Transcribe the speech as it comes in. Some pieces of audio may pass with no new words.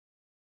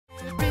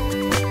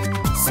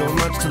so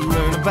much to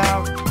learn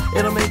about.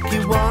 It'll make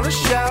you want to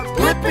shout,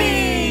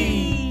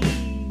 Blippi!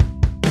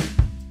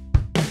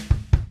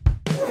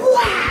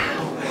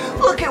 Wow!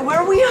 Look at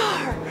where we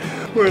are!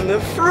 We're in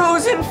the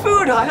frozen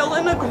food aisle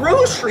in a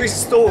grocery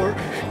store.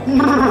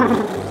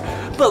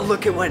 But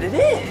look at what it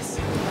is.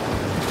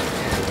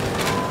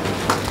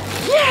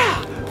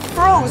 Yeah!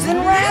 Frozen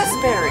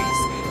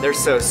raspberries! They're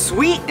so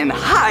sweet and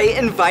high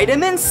in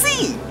vitamin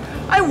C.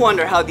 I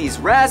wonder how these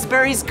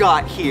raspberries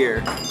got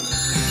here.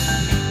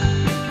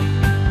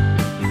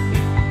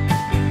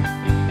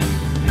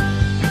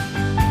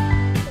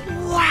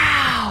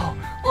 Wow!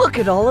 Look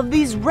at all of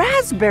these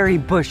raspberry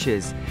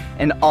bushes.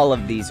 And all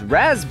of these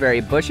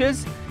raspberry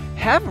bushes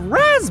have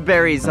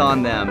raspberries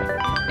on them.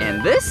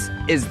 And this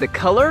is the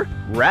color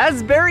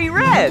raspberry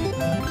red.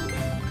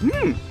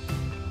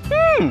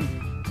 And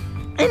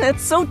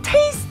it's so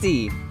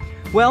tasty.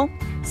 Well,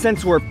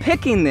 since we're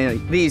picking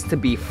these to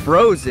be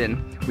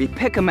frozen, we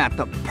pick them at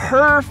the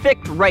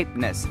perfect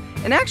ripeness.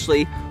 And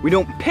actually, we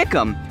don't pick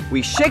them,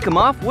 we shake them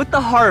off with the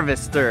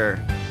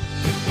harvester.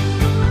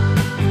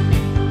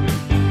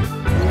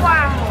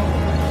 Wow!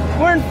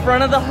 We're in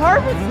front of the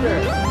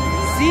harvester.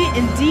 See,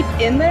 and deep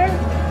in there,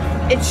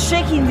 it's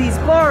shaking these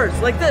bars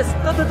like this.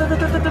 And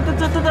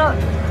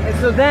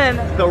so then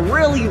the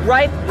really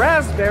ripe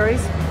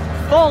raspberries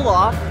fall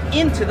off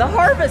into the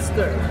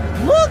harvester.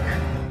 Look!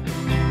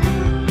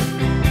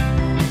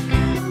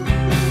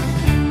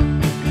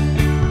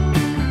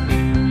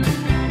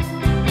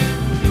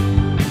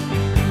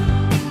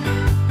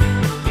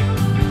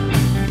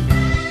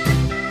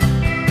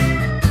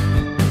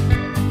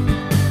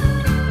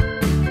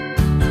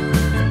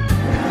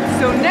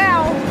 So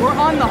now we're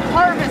on the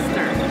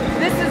harvester.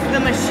 This is the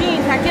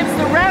machine that gets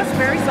the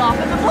raspberries off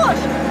of the bush.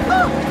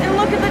 Oh, and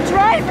look at the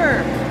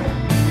driver.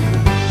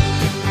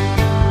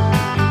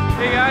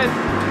 Hey guys,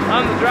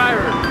 I'm the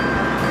driver.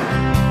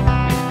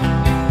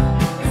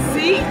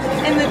 See?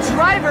 And the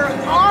driver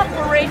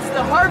operates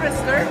the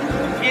harvester.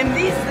 And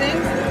these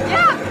things,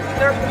 yeah,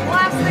 they're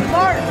plastic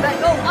bars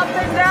that go up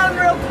and down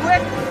real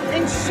quick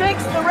and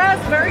shakes the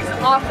raspberries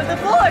off of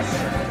the bush.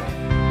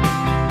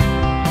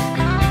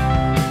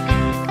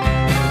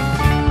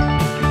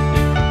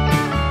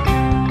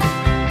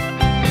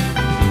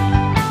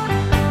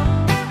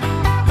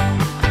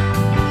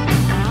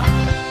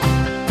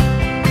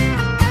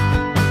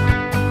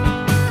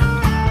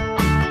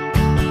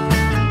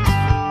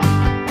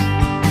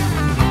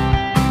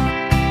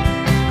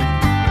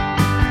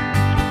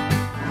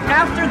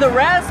 After the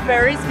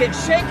raspberries get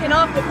shaken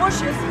off the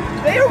bushes,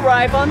 they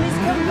arrive on these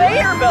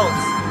conveyor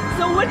belts.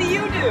 So what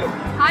do?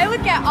 I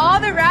would get all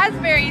the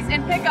raspberries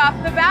and pick off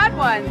the bad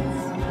ones.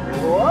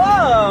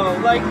 Whoa,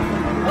 like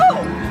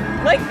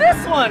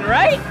this one,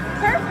 right?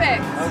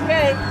 Perfect.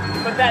 Okay,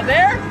 put that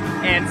there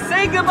and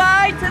say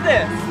goodbye to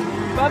this.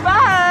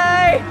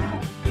 Bye-bye.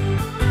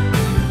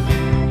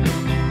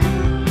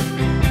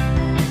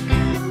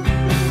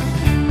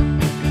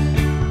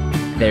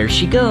 There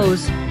she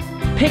goes,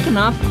 picking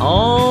off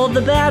all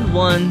the bad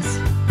ones.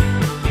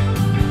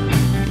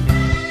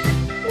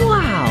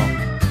 Wow,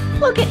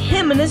 look at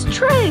him and his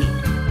tray.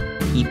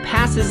 He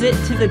passes it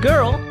to the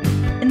girl,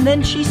 and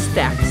then she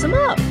stacks them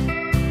up.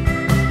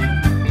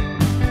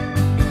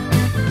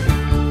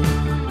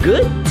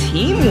 Good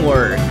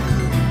teamwork.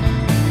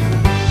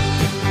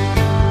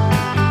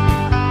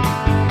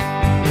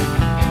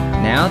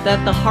 Now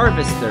that the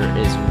harvester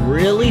is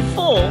really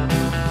full,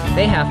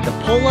 they have to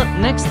pull up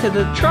next to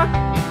the truck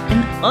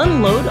and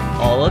unload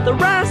all of the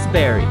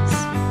raspberries.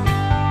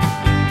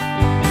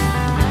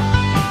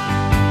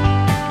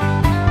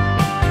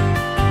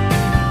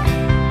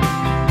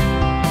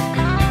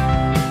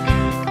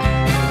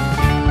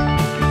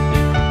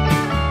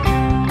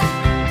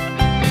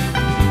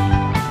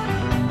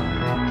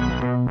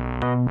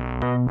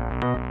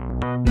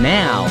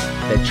 Now,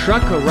 the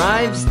truck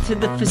arrives to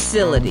the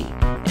facility,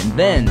 and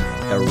then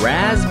the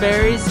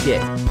raspberries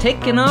get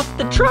taken off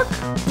the truck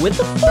with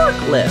a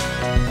forklift.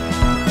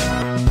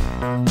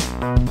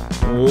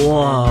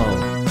 Whoa,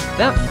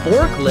 that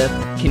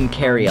forklift can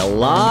carry a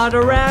lot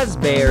of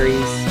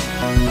raspberries.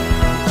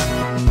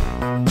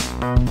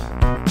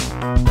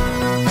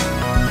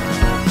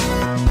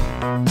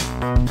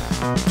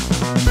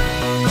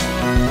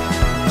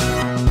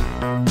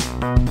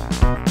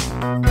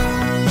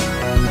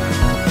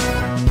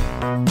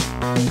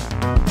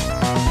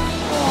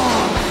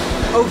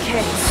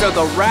 Okay, so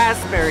the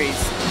raspberries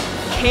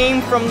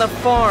came from the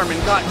farm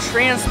and got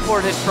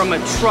transported from a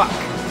truck.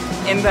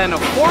 And then a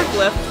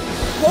forklift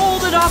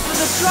pulled it off of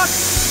the truck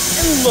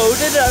and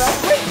loaded it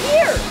up right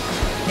here.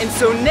 And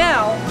so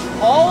now,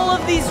 all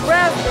of these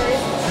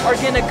raspberries are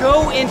gonna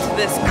go into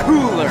this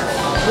cooler.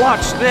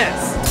 Watch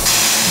this.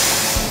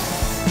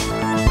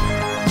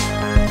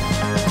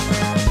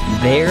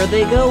 There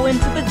they go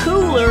into the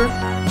cooler.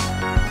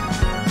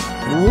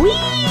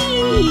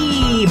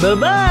 Whee!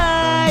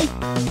 Bye-bye!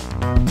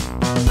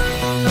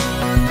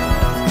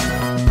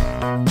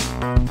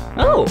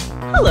 Oh,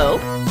 hello.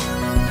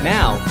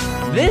 Now,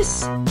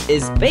 this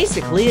is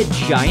basically a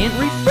giant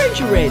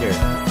refrigerator.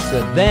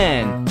 So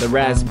then the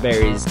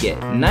raspberries get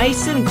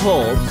nice and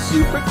cold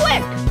super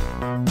quick.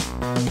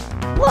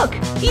 Look,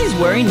 he's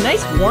wearing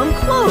nice warm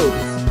clothes.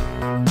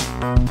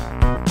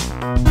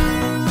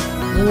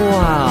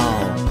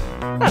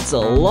 Wow, that's a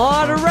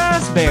lot of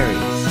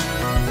raspberries.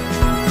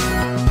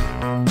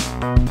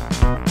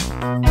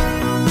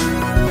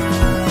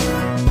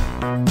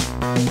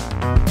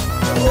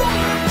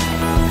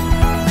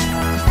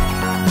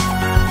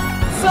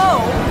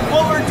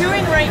 What we're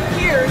doing right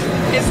here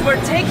is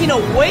we're taking a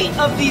weight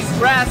of these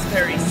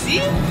raspberries,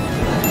 see?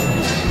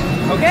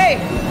 Okay,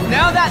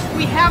 now that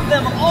we have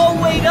them all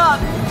weighed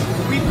up,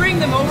 we bring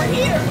them over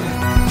here.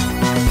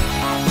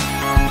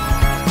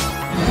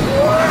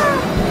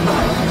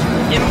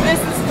 And this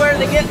is where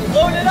they get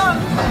loaded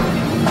up.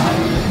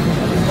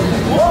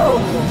 Whoa!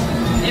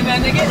 And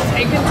then they get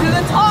taken to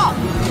the top.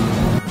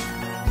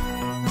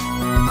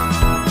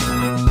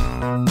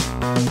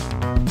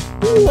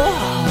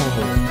 Whoa!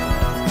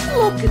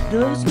 Look at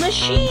those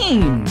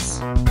machines!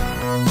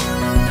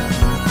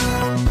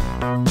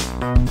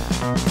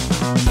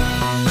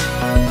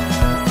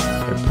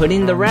 They're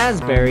putting the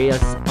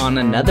raspberries on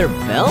another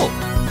belt.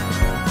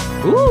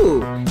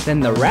 Ooh, then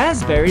the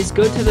raspberries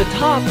go to the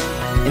top,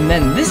 and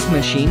then this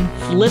machine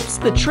flips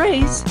the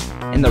trays,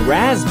 and the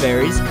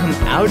raspberries come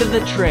out of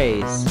the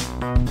trays.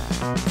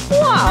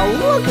 Wow,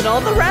 look at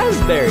all the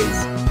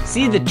raspberries!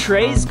 See the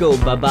trays go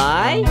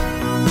bye-bye?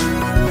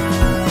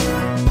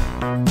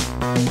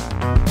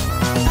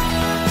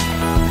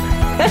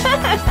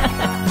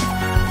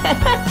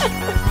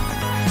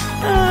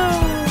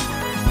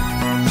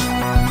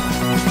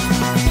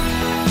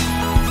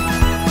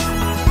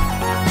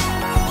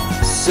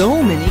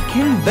 So many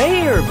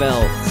conveyor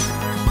belts.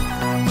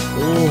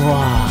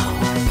 Wow,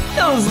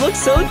 those look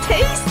so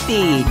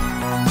tasty.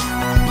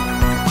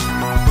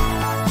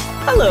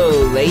 Hello,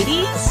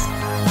 ladies.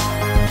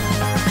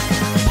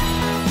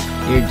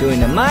 You're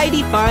doing a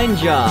mighty fine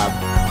job.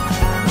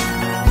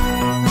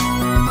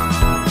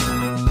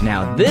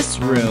 Now this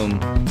room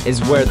is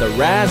where the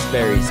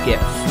raspberries get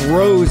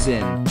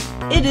frozen.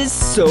 It is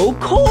so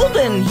cold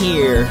in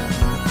here.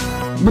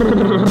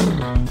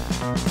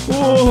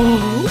 Whoa,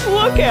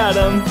 look at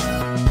them.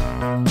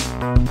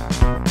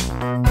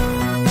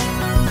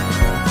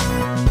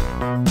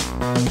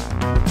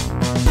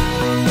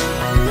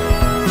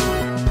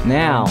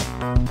 Now,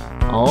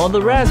 all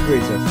the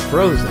raspberries are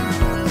frozen,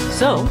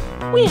 so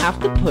we have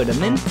to put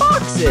them in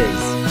boxes.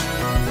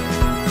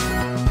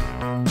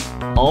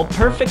 All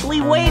perfectly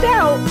weighed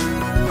out.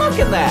 Look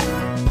at that.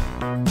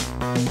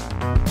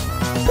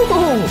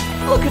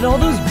 Whoa, look at all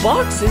those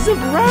boxes of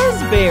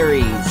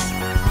raspberries.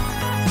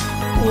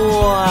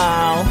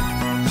 Wow.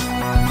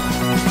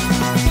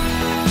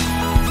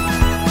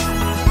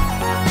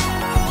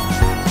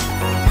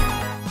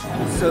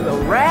 So the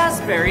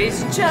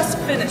raspberries just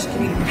finished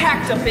getting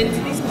packed up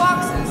into these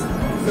boxes.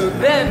 So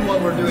then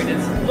what we're doing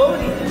is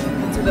loading it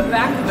into the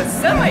back of a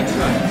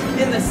semi-truck.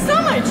 And the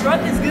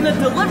semi-truck is gonna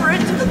deliver it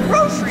to the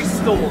grocery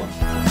store.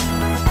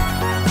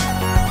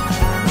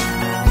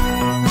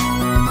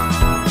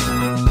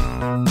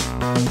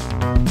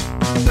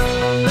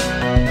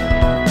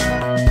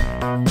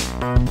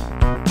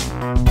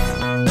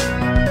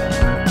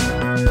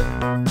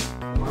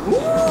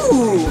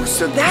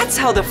 So that's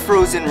how the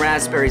frozen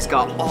raspberries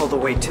got all the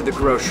way to the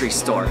grocery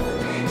store.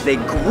 They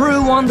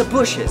grew on the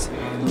bushes,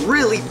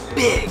 really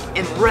big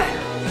and red.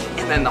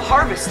 And then the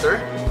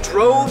harvester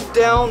drove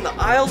down the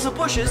aisles of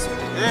bushes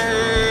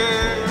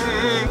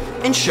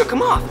and shook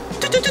them off.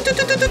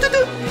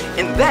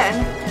 And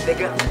then they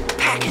got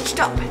packaged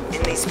up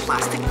in these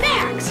plastic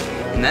bags.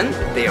 And then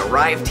they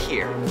arrived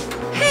here.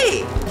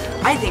 Hey,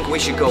 I think we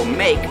should go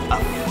make a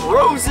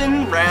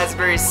frozen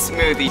raspberry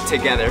smoothie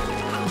together.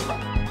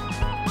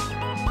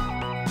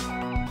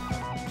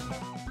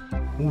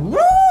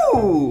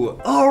 Woo!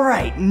 All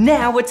right,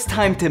 now it's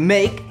time to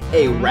make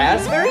a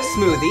raspberry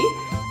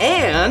smoothie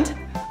and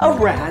a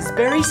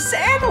raspberry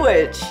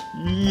sandwich.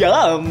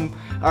 Yum!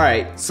 All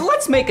right, so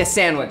let's make a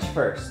sandwich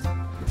first.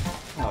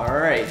 All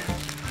right.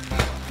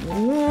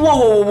 Whoa,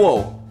 whoa,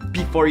 whoa.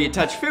 Before you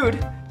touch food,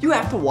 you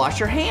have to wash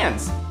your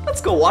hands. Let's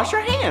go wash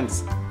our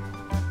hands.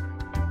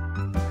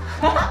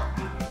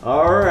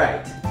 All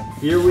right,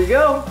 here we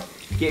go.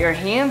 Get your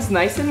hands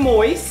nice and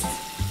moist.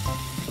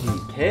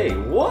 Okay,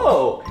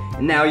 whoa.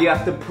 And now you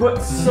have to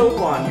put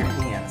soap on your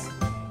hands.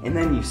 And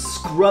then you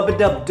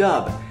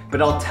scrub-a-dub-dub.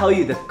 But I'll tell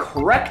you the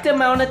correct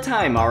amount of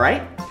time, all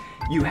right?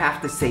 You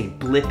have to say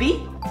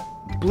Blippi,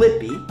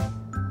 Blippi,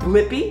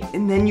 Blippi,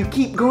 and then you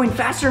keep going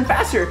faster and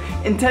faster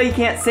until you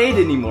can't say it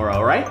anymore,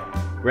 all right?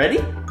 Ready?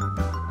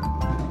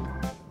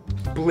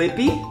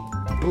 Blippi,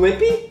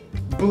 Blippi,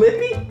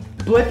 Blippi,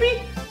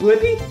 Blippi,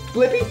 Blippi,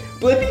 Blippi,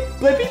 Blippi, Blippi,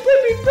 Blippi,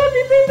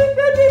 Blippi,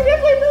 Blippi,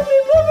 Blippi,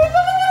 Blippi.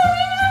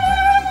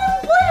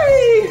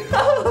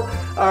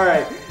 All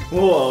right,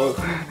 whoa.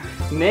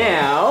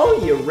 Now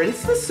you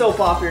rinse the soap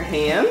off your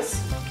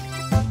hands.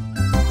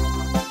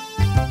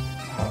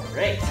 All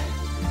right,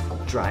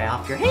 dry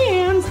off your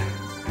hands.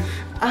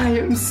 I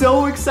am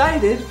so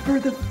excited for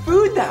the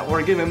food that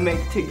we're gonna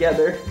make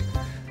together.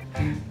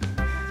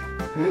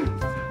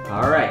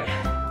 All right,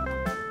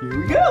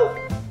 here we go.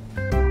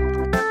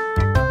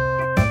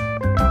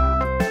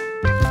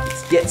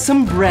 Let's get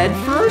some bread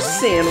for our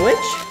sandwich.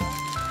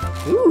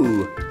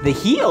 Ooh, the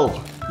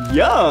heel,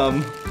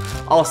 yum.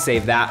 I'll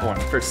save that one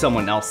for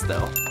someone else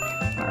though.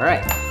 All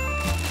right,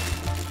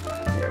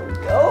 there we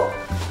go.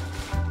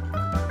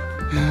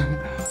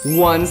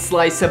 1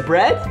 slice of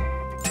bread,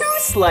 2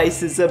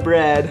 slices of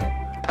bread.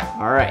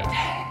 All right,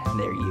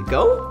 there you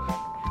go.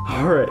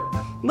 All right,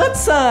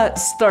 let's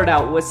start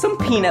out with some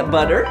peanut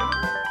butter.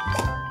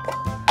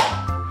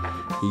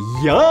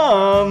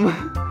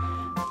 Yum!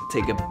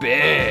 Take a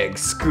big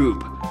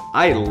scoop.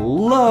 I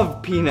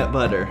love peanut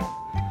butter.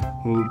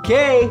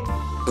 Okay.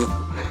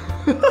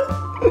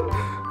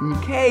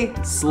 Okay,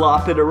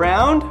 slop it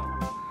around.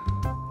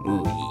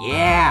 Ooh,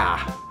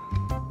 yeah.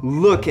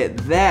 Look at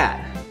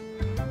that.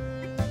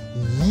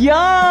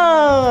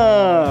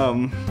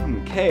 Yum!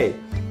 Okay,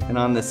 and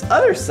on this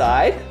other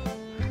side,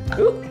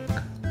 ooh,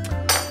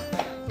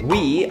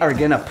 we are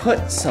gonna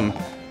put some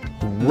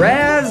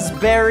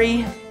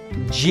raspberry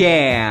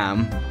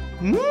jam.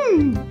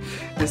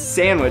 This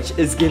sandwich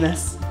is gonna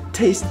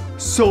taste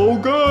so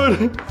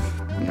good.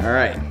 All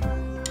right,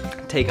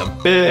 take a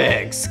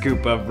big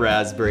scoop of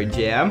raspberry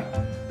jam,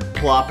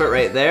 plop it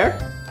right there.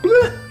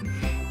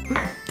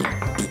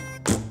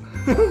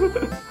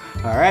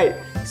 All right,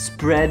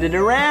 spread it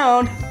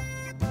around.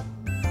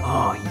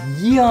 Oh,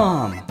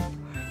 yum,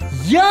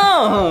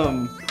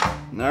 yum.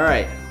 All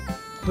right,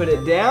 put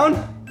it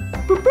down.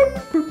 Put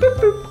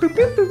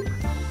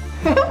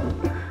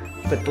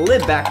the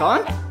lid back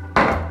on.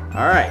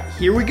 All right,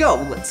 here we go.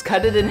 Let's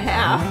cut it in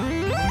half.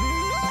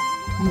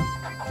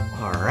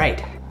 All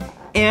right,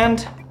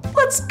 and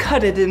let's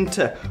cut it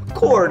into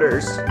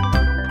quarters.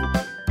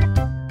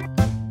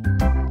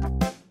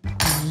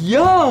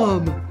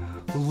 Yum!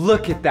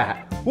 Look at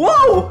that.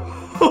 Whoa!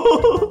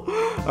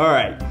 All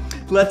right,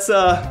 let's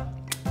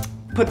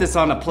put this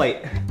on a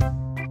plate.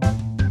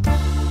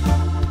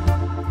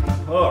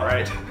 All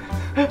right.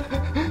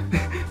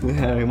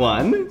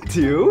 1,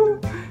 2,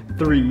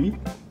 3,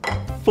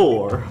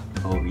 4.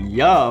 Oh,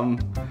 yum.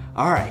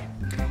 All right.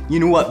 You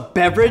know what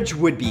beverage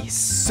would be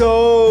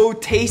so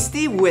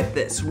tasty with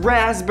this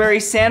raspberry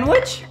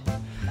sandwich?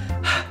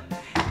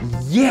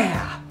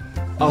 Yeah,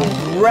 a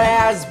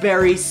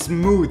raspberry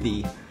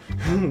smoothie.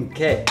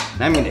 Okay,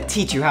 I'm gonna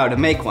teach you how to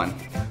make one.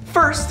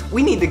 First,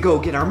 we need to go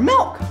get our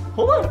milk.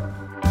 Hold on.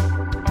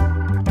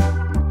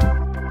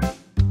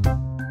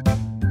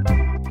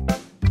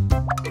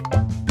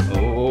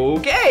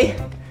 Okay,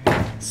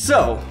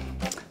 so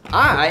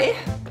I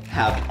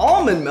have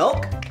almond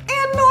milk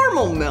and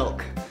normal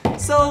milk.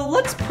 So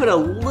let's put a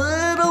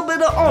little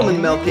bit of almond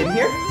milk in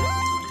here.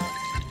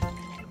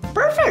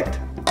 Perfect,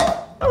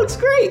 that looks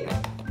great.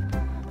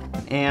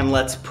 And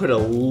let's put a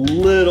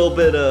little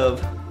bit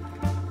of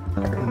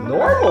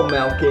normal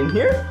milk in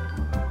here.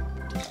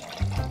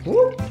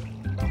 Woo.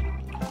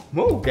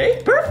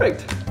 Okay,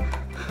 perfect.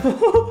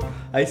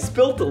 I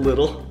spilt a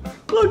little,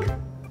 look.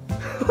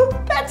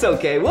 That's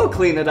okay, we'll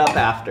clean it up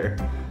after.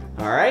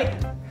 All right,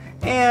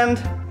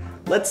 and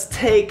let's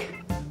take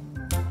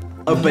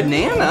a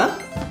banana.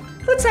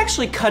 Let's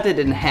actually cut it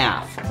in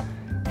half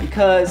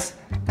because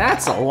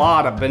that's a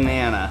lot of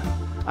banana.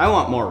 I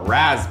want more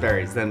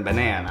raspberries than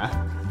banana,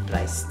 but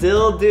I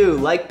still do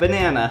like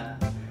banana.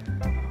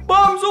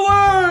 Bombs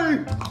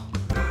away!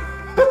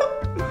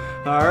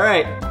 All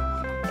right,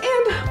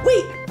 and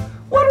wait,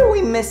 what are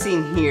we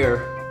missing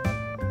here?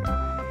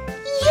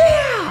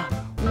 Yeah,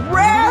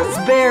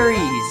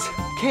 raspberries.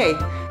 Okay,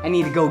 I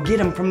need to go get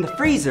them from the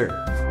freezer.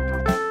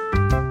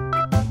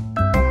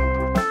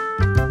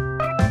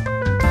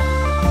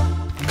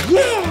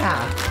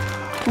 Yeah,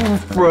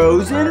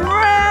 frozen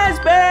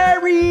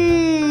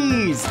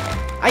raspberries.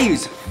 I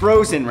use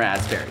frozen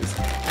raspberries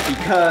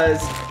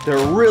because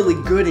they're really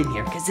good in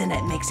here because then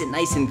it makes it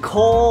nice and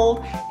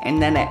cold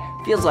and then it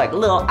feels like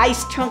little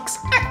ice chunks.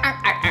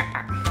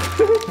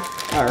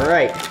 All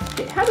right,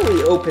 okay, how do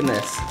we open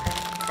this?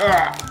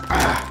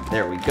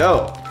 There we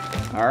go.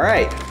 All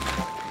right,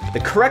 the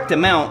correct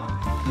amount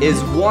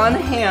is 1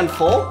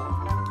 handful.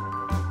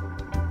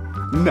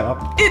 No,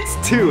 it's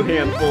 2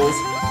 handfuls.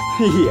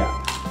 Yeah,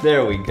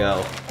 there we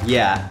go.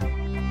 Yeah.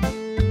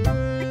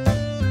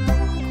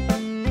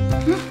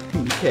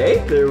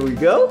 Okay, there we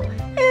go.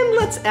 And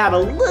let's add a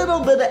little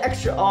bit of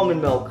extra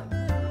almond milk.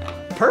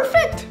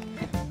 Perfect.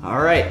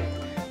 All right,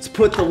 let's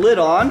put the lid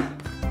on.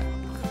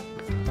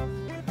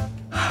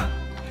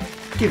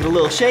 Give it a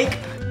little shake.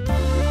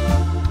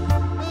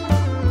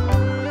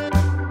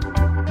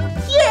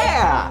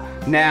 Yeah!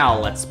 Now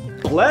let's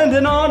blend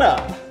it on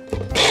up.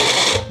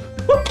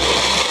 Woo.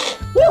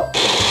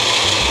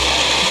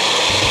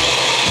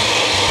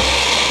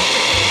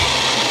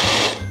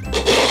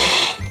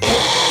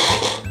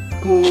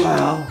 Woo.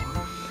 Wow.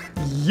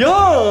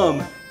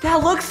 Yum!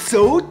 That looks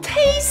so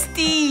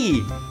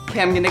tasty!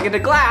 Okay, I'm gonna get a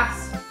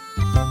glass.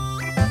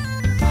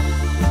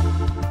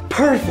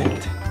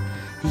 Perfect.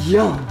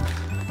 Yum.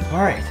 All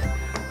right,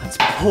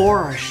 Let's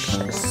pour a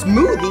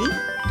smoothie.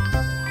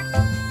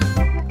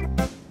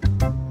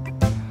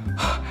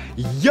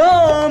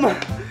 Yum!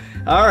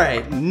 All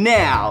right,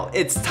 now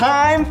it's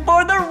time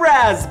for the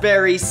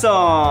raspberry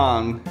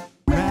song.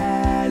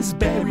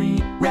 Raspberry,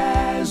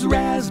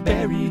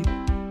 raspberry,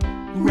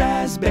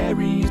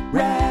 raspberries,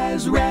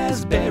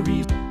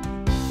 raspberries.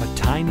 A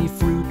tiny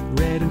fruit,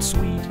 red and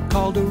sweet,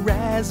 called a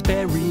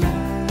raspberry.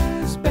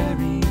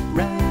 Raspberry,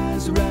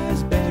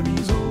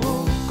 raspberries.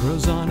 Oh,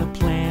 grows on a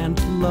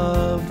plant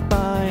loved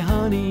by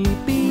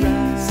honeybees.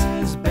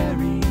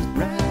 Raspberries,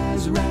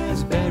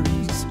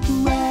 raspberries,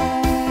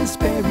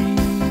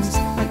 raspberries.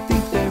 I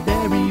think they're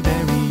very,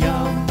 very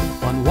yum.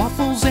 On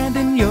waffles and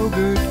in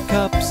yogurt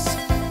cups.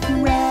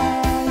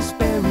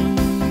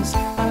 Raspberries,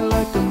 I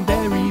like them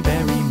very,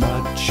 very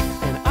much,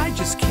 and I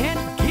just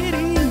can't get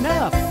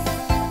enough.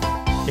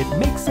 It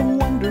makes a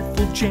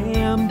wonderful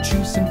jam,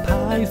 juice and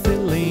pie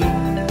filling.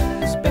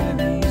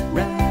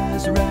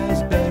 Raspberries,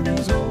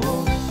 raspberries,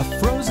 oh, a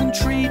frozen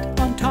treat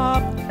on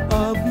top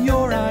of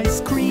your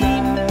ice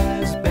cream.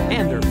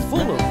 And they're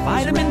full of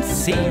vitamin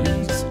C.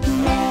 Raspberries,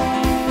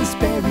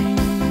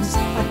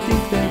 I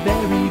think they're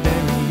very,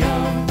 very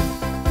yum.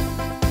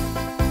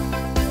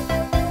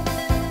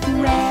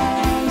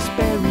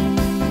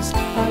 Raspberries,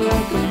 I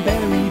like them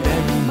very,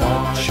 very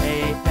much.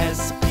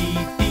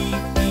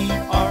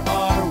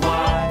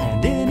 R-A-S-P-B-E-R-R-Y.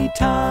 And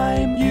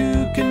anytime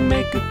you can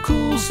make a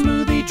cool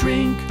smoothie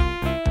drink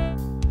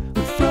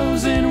with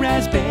frozen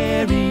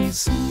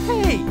raspberries.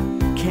 Hey,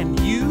 can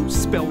you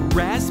spell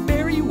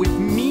raspberry with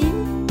me?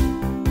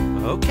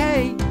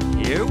 Okay,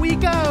 here we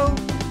go.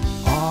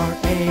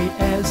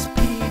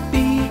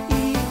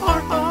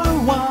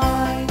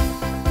 R-A-S-P-B-E-R-R-Y.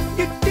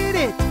 You did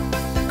it!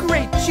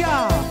 Great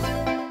job!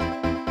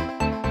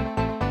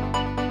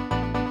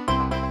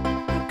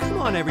 Come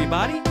on,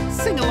 everybody,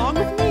 sing along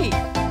with me.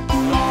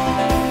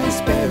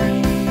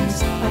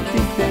 Raspberries, I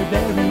think they're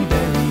very,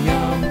 very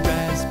yum.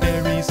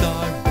 Raspberries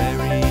are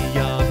very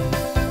yum.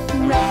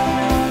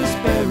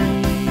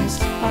 Raspberries,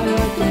 I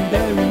like them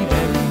very,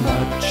 very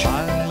much.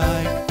 I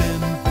like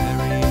them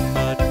very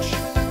much.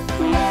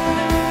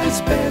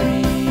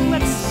 Raspberries.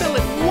 Let's spell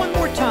it one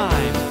more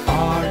time.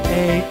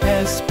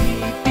 R-A-S-P-B-E-R-R-Y.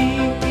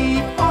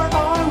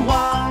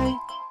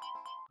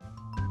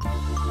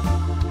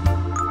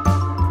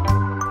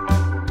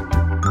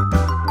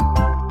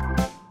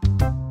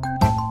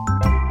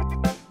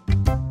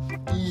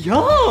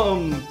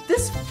 Yum!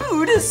 This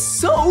food is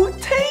so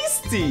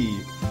tasty!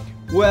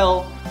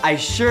 Well, I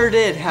sure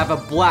did have a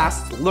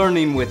blast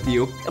learning with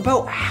you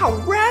about how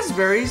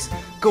raspberries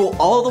go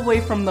all the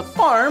way from the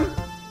farm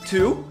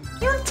to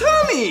your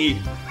tummy!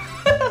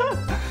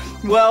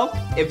 Well,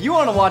 if you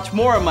want to watch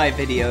more of my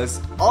videos,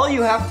 all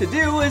you have to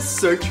do is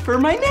search for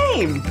my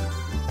name.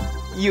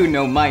 You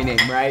know my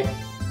name, right?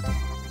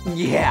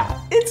 Yeah,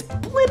 it's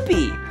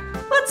Blippi.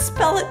 Let's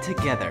spell it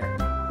together.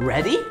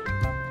 Ready?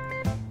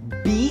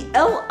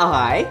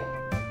 B-L-I-P-P-I.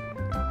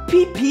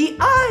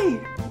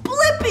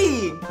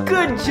 Blippi!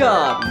 Good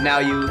job! Now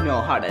you know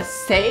how to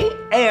say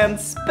and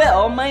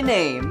spell my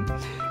name.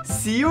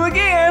 See you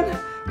again.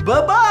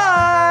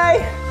 Bye-bye!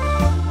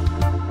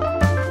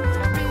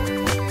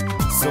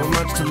 So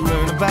much to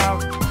learn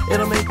about,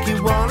 it'll make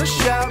you wanna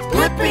shout,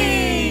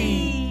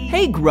 Blippi!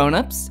 Hey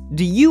grown-ups,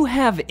 do you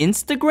have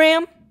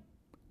Instagram?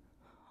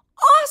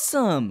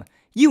 Awesome!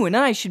 You and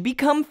I should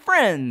become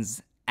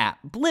friends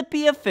at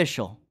Blippi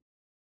Official.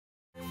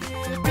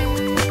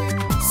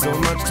 So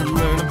much to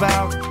learn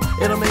about,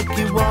 it'll make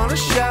you wanna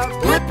shout,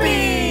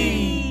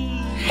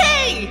 Blippi!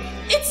 Hey!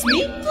 It's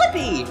me,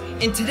 Blippi!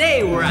 And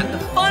today we're at the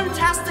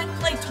Funtastic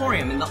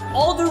Playtorium in the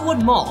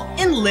Alderwood Mall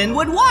in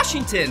Linwood,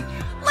 Washington.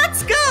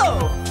 Let's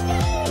go!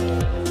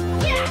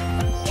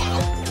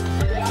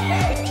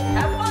 Hey,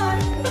 have fun!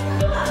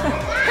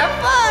 Have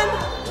fun!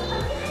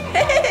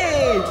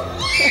 Hey!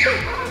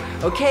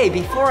 Okay,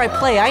 before I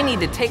play, I need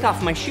to take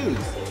off my shoes.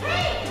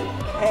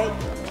 Okay.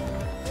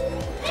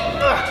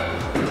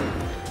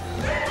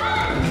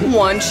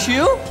 One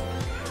shoe?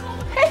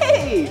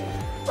 Hey!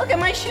 Look at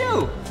my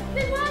shoe!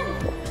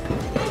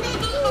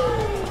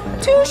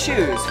 Two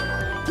shoes.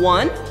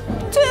 1,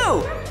 2.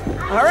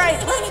 All right,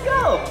 let's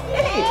go.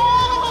 Hey,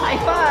 high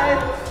five.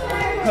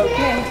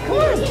 Okay, come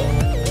on.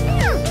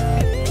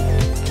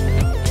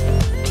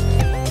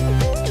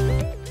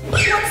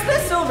 What's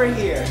this over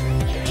here?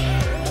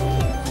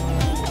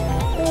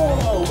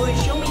 Whoa, will you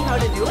show me how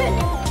to do it?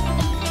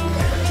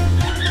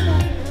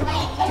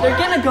 They're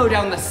gonna go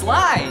down the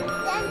slide.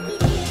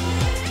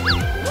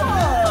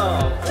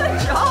 Whoa, good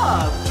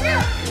job.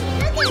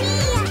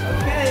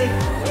 Okay.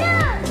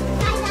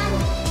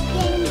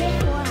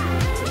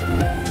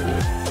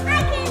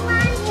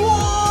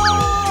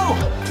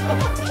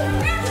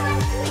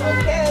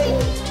 Okay.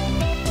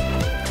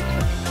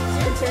 It's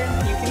your turn.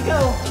 You can go.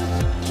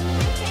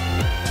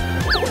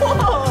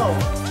 Whoa!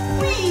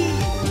 Whee!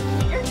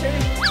 Your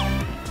turn.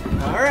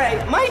 All right,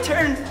 my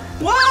turn.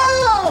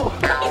 Whoa!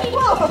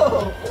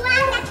 Whoa!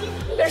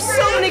 There's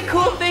so many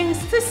cool things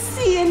to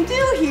see and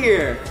do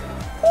here.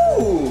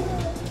 Ooh!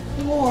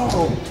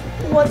 Whoa!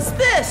 What's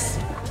this?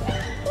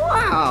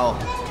 Wow!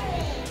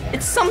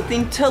 It's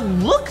something to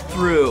look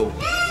through.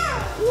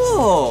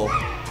 Whoa.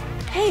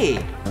 Hey,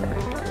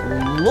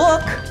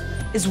 look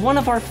is one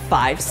of our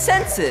 5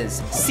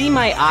 senses. See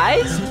my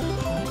eyes?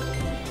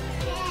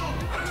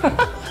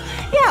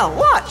 Yeah,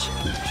 watch.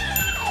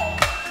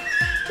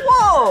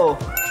 Whoa.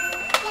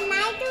 Can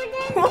I do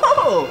this?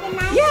 Whoa.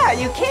 Yeah,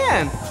 you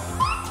can.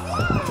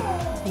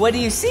 What do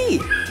you see?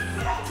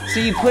 So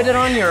you put it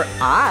on your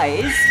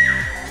eyes.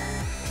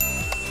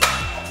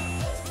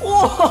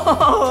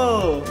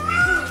 Whoa!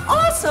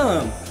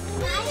 Awesome!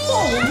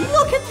 Whoa,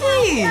 look at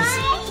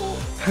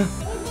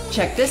these!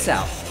 Check this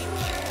out.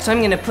 So I'm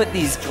gonna put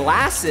these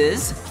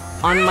glasses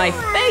on my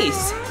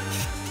face.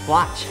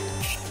 Watch.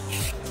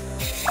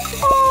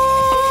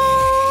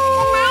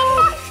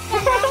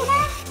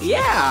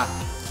 Yeah.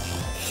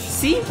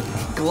 See?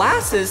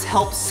 Glasses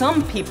help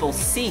some people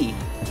see.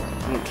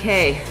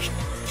 Okay.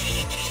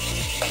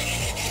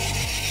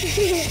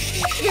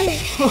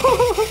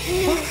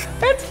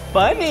 That's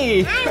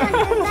funny.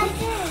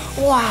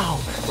 Wow,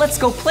 let's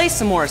go play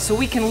some more so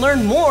we can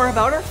learn more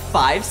about our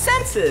 5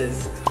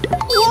 senses.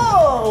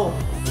 Whoa!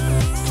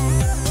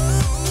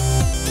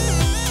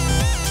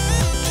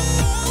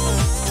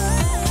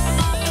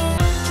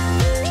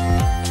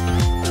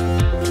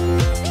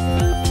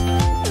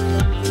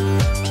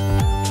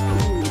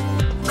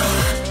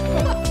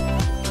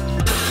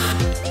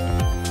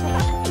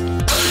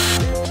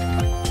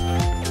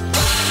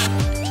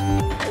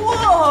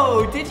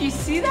 Did you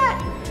see that?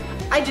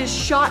 I just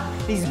shot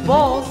these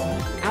balls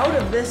out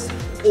of this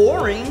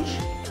orange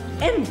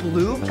and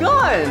blue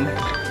gun.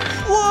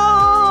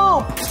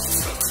 Whoa!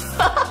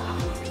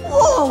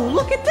 Whoa,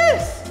 look at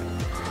this.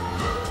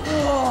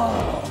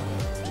 Whoa.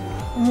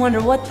 I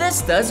wonder what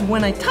this does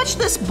when I touch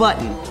this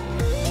button.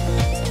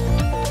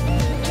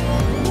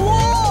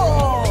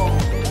 Whoa!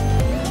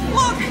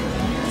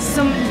 Look!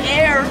 Some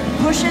air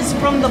pushes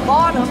from the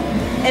bottom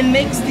and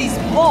makes these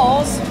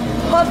balls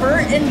hover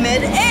in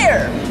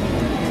mid-air.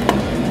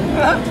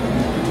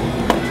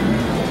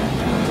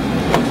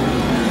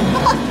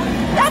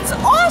 That's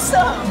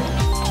awesome!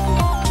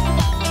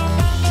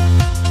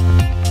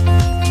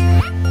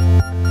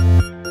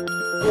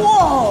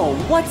 Whoa,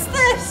 what's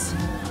this?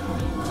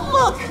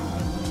 Look,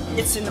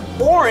 it's an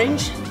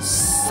orange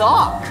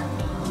sock.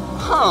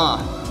 Huh.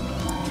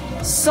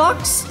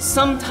 Socks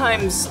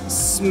sometimes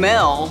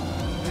smell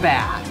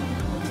bad,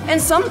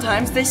 and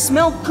sometimes they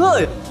smell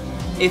good.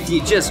 If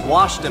you just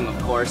washed them, of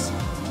course.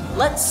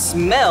 Let's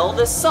smell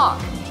the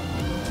sock.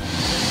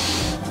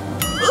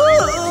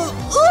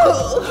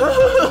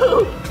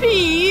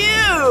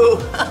 Phew!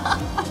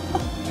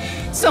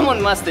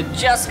 Someone must have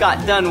just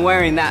got done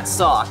wearing that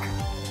sock.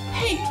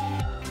 Hey,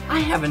 I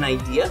have an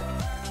idea.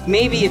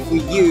 Maybe if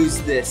we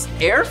use this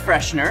air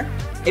freshener,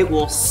 it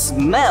will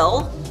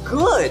smell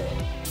good.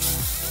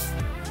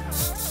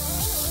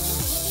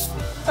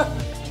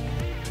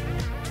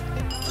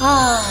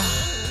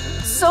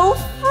 So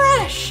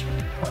fresh.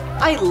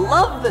 I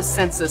love the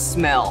sense of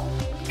smell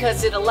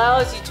because it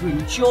allows you to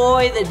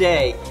enjoy the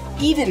day,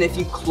 even if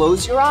you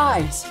close your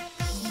eyes.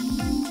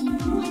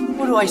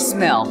 What do I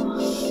smell?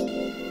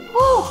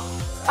 Oh,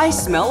 I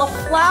smell a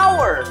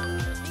flower.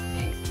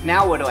 Okay,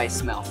 now what do I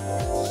smell?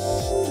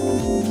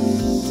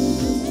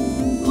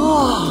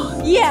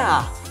 Oh,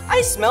 yeah,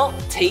 I smell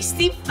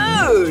tasty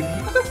food.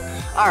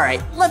 All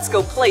right, let's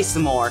go play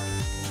some more.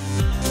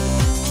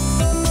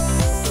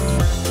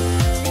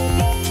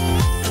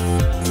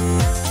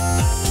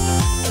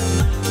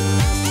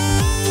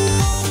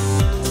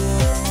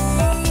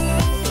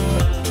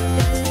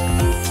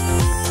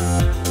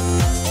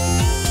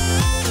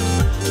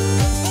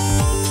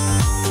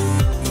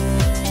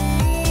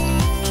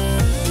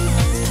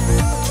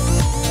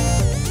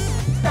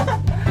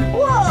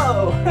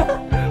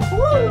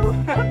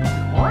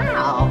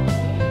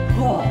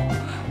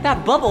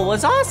 That bubble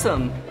was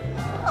awesome.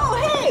 Oh,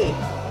 hey.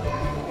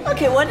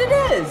 Look at what it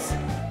is.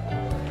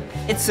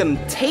 It's some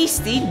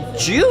tasty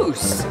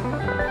juice.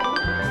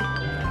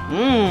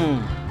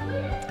 Mmm.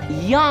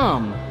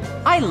 Yum.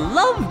 I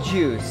love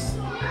juice.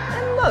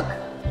 And look,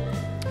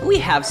 we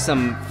have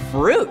some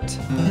fruit.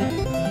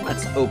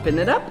 Let's open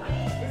it up.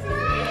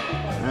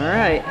 All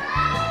right.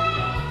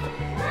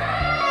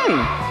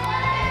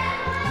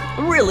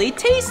 Really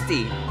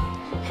tasty.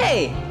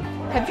 Hey,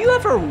 have you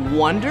ever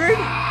wondered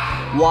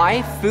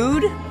why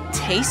food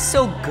tastes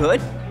so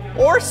good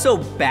or so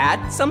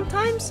bad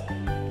sometimes?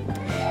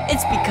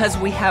 It's because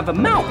we have a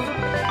mouth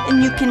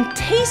and you can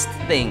taste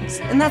things,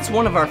 and that's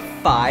one of our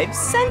 5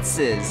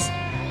 senses.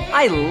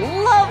 I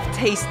love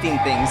tasting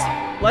things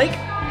like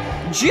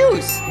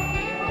juice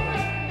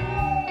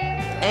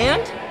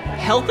and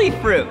healthy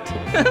fruit.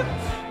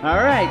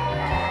 All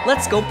right,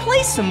 let's go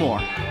play some more.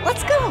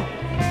 Let's go.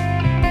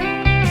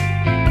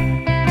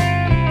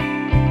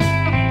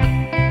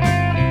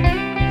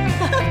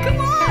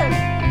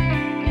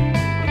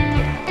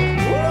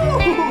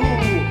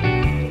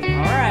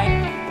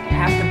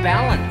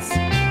 Balance.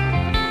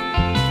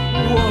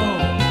 Whoa.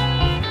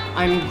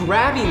 I'm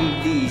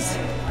grabbing these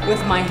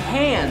with my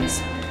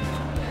hands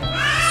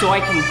so I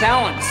can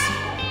balance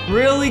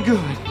really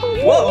good.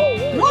 Whoa!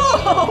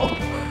 Whoa!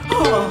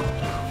 Oh,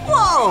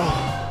 whoa!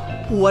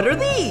 What are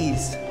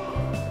these?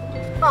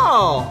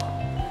 Oh,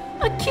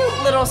 a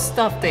cute little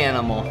stuffed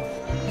animal.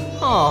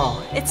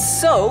 Oh, it's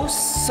so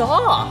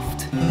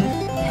soft.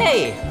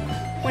 Hey,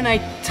 when I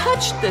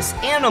touch this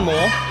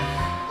animal,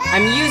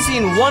 I'm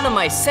using one of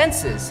my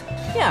senses.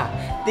 Yeah,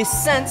 the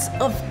sense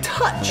of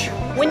touch.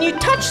 When you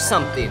touch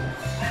something.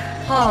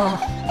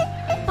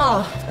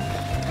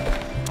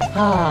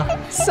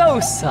 So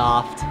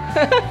soft.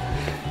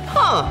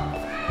 Huh.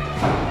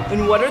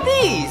 And what are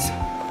these?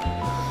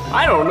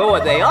 I don't know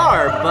what they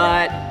are,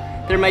 but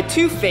they're my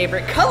two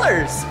favorite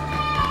colors.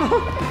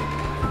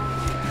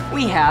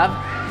 We have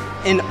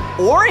an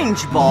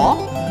orange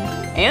ball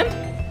and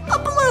a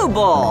blue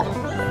ball.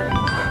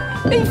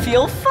 They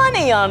feel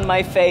funny on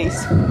my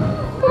face.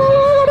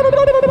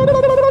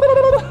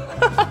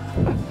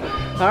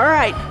 All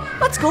right,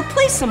 let's go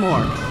play some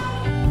more.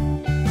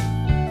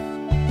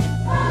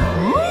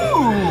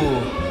 Ooh,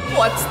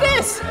 what's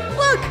this?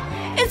 Look,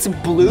 it's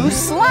blue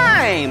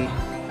slime.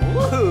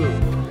 Whoa,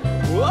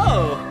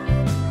 whoa,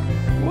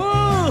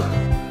 whoa.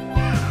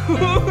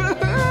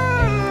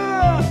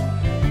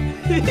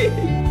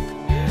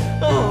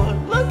 Oh,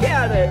 look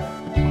at it.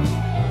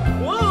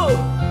 Whoa.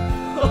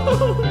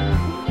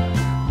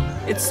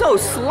 It's so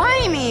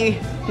slimy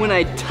when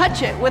I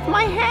touch it with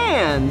my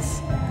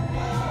hands.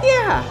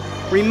 Yeah,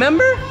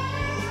 remember?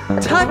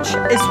 Touch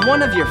is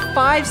one of your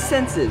 5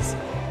 senses.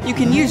 You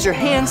can use your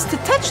hands to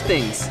touch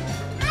things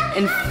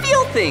and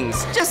feel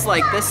things, just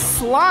like this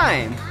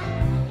slime.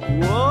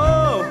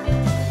 Whoa!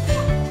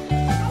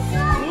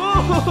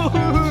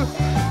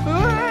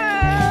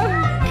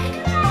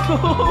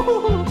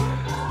 Whoa!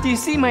 Do you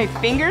see my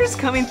fingers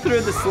coming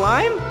through the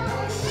slime?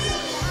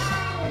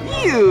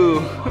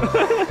 Ew!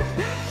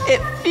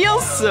 It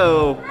feels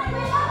so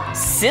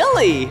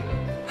silly.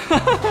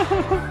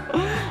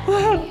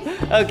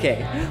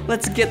 Okay,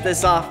 let's get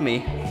this off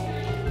me.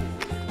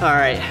 All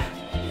right,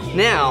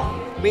 now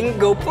we can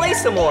go play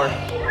some more.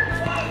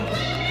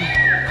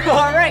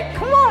 All right,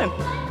 come on.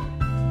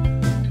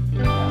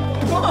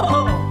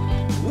 Whoa,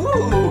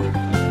 woo,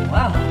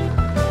 wow.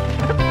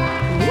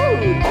 Woo,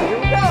 here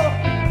we go.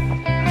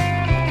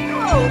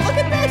 Whoa, look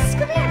at this,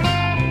 come here.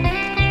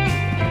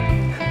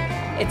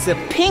 It's a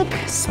pink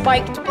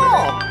spiked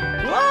ball.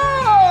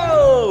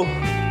 Whoa!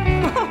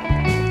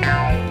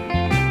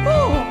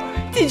 Oh,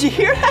 did you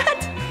hear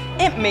that?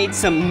 It made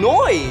some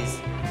noise.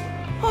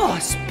 Oh,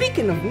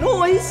 speaking of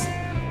noise,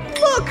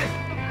 look!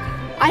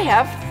 I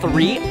have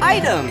 3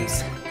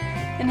 items.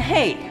 And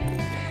hey,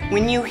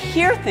 when you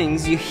hear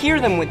things, you hear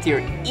them with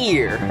your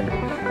ear.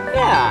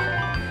 Yeah,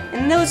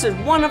 and those are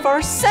one of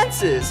our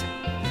senses,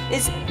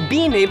 is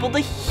being able to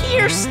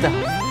hear stuff,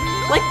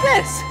 like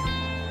this.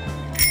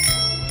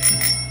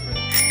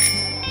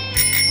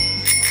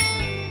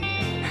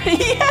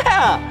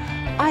 Yeah,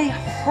 I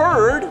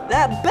heard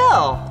that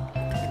bell.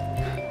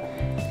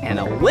 And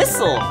a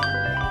whistle.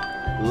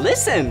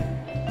 Listen.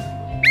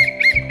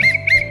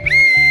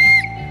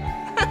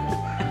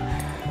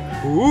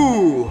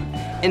 Ooh,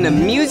 and a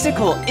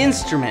musical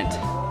instrument.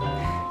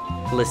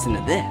 Listen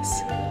to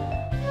this.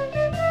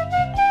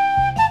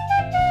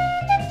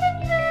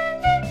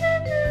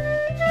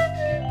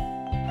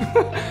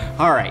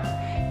 All right,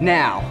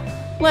 now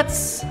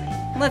let's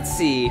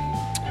see.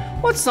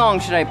 What song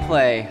should I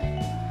play?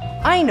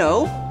 I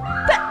know,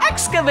 the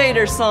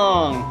excavator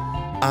song.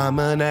 I'm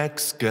an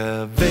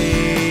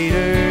excavator.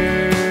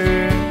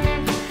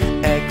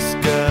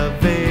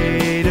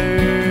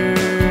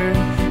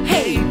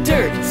 Hey,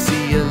 dirt,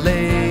 see you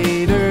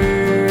later.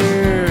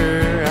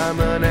 I'm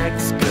an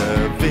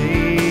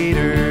excavator.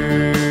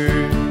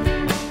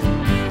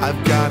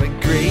 I've got a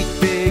great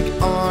big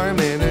arm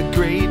and a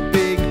great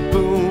big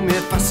boom.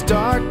 If I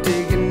start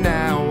digging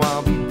now,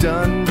 I'll be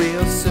done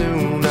real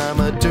soon.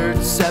 I'm a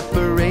dirt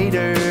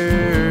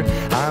separator.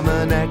 I'm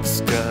an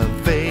excavator.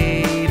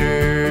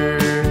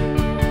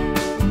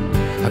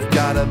 I've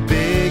got a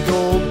big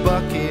old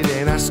bucket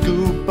and I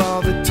scoop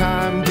all the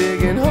time,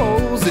 digging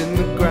holes in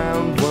the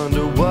ground,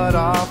 wonder what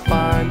I'll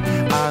find.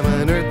 I'm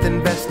an earth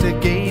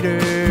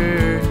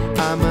investigator.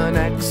 I'm an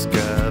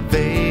excavator.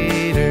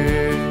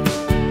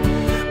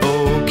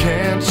 Oh,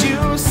 can't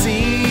you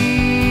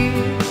see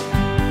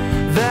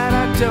that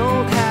I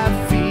don't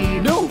have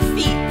feet? No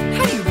feet,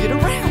 how do you get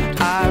around?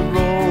 I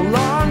roll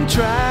on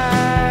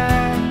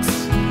tracks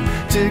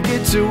to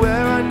get to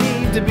where I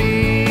need to be.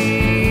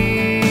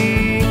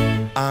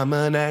 I'm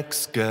an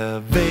excavator.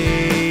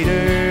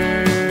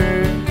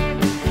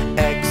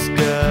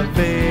 Excavator.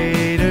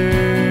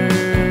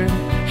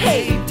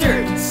 Hey,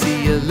 dirt,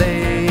 see you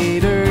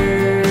later.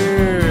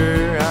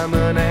 I'm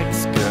an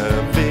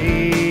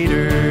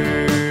excavator.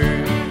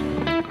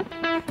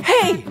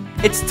 Hey,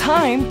 it's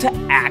time to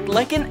act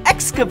like an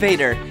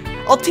excavator.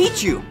 I'll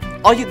teach you.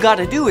 All you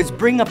gotta do is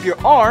bring up your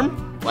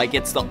arm, like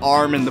it's the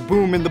arm and the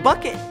boom in the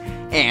bucket,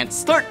 and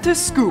start to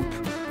scoop.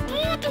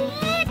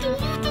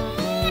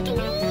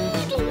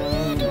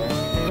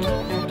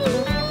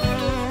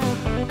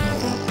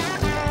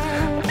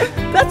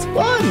 That's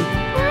fun.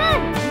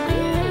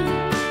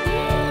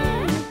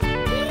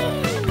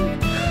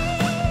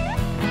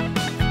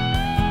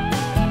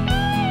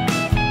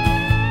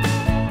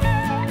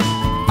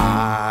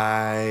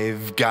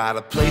 got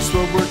a place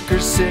where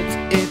workers sit,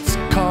 it's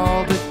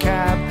called a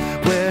cab,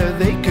 where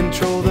they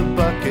control the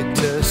bucket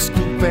to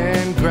scoop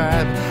and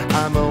grab.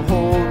 I'm a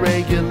hole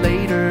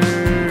regulator,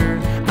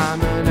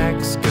 I'm an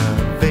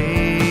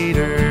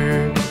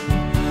excavator.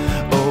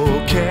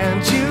 Oh,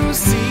 can't you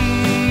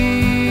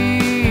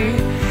see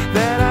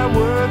that I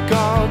work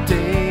all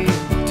day?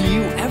 Do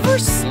you ever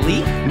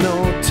sleep?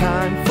 No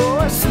time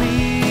for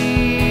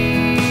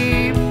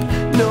sleep,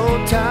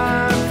 no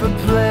time for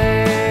play.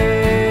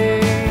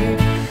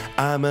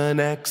 I'm an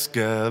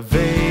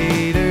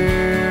excavator,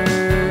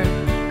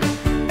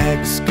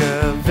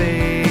 excavator.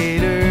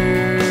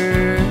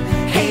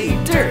 Hey,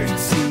 dirt,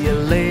 see you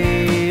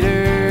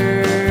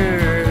later.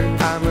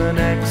 I'm an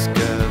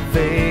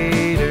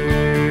excavator,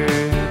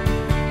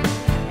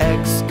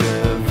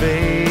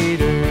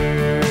 excavator,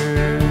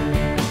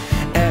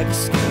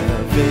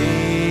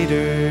 excavator.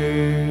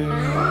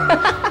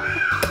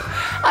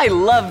 I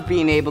love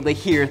being able to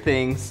hear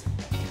things.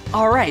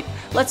 All right,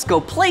 let's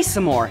go play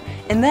some more,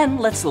 and then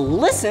let's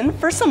listen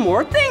for some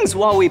more things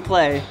while we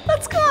play.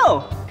 Let's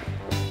go.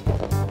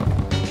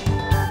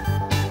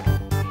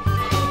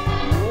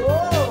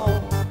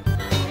 Whoa.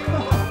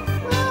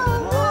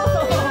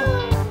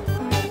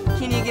 Whoa.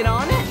 Can you get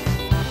on it?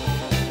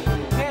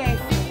 Okay.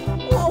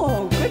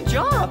 Whoa, good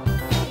job.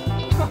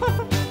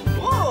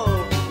 Whoa.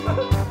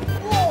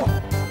 Whoa.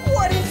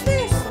 What is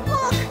this?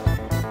 Look.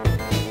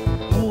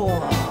 Whoa.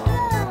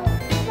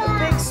 A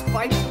big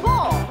spiked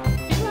ball.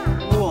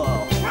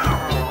 Whoa.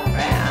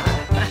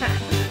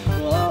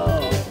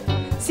 Whoa.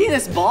 See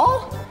this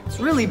ball? It's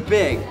really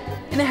big,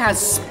 and it has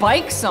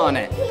spikes on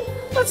it.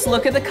 Let's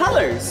look at the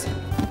colors.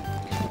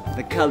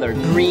 The color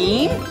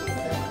green.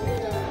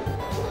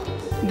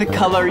 The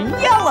color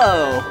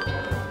yellow.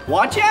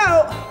 Watch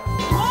out.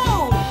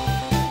 Whoa.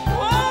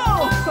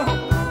 Whoa.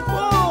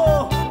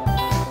 Whoa.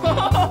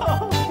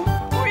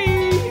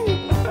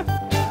 Whee.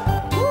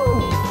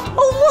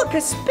 Oh, look,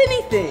 a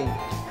spinny thing.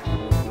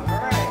 All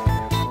right.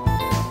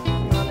 You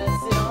wanna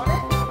sit on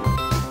it?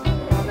 You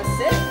wanna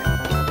sit?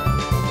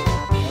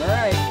 All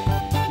right.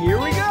 Here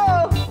we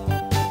go.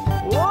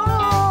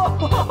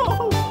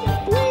 Whoa.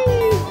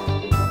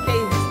 Whee.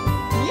 Okay.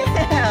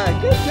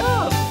 Yeah, good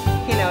job.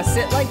 Okay, now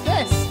sit like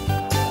this.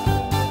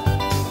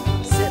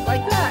 Sit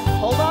like that.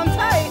 Hold on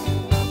tight.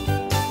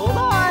 Hold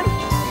on.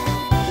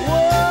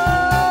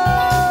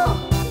 Whoa.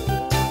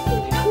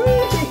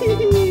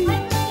 Whee.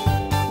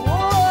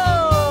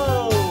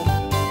 Whoa!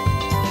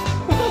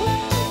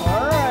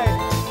 All right,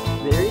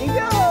 there you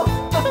go.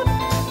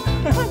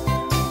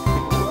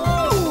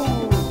 Whoa!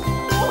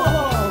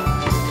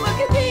 Look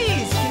at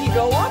these. Can you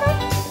go on them?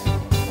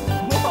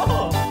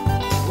 Whoa!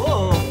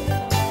 Whoa!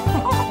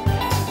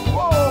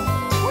 Whoa!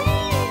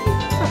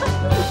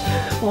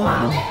 Whee!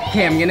 Wow.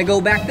 Okay, I'm gonna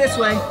go back this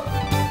way.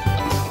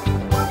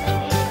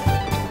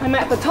 I'm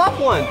at the top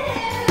one.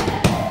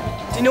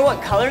 Do you know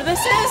what color this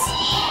is?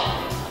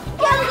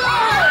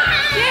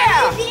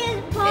 Yeah!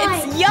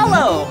 It's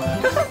yellow!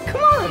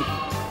 Come on!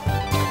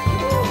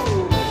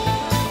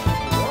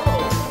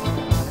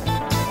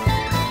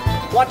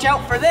 Watch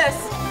out for this!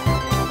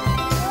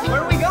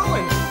 Where are we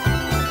going?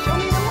 Show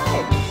me the way!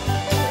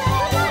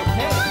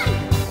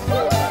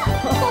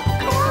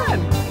 Come on!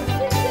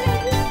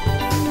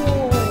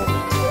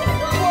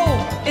 Whoa!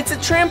 It's a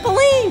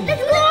trampoline!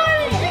 Let's go!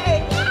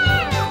 Okay.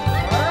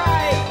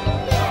 Alright!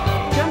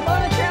 Jump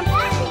on the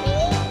trampoline!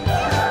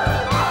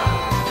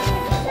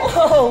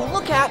 Whoa!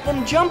 Look at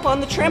them jump on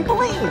the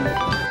trampoline!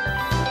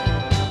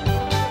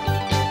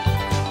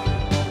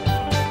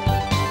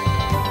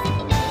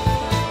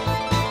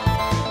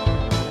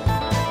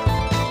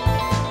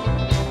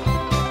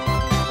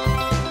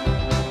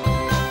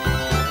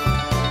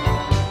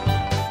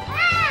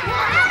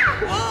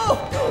 Whoa!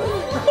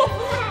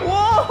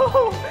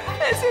 Whoa!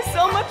 This is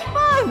so much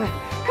fun!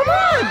 Come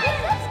on!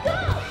 Let's go!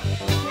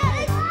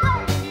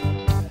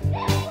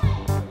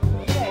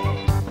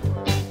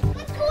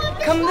 Let's go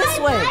up Come this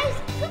way. guys.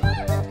 Come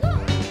on, let's go.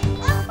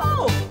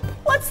 Oh!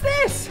 What's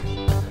this?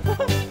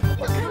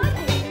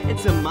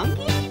 It's a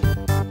monkey?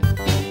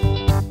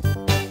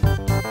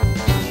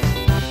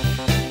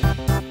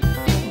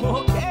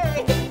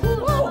 Okay.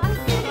 Whoa.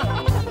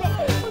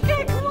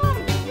 Okay, come on.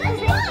 Let's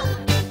go.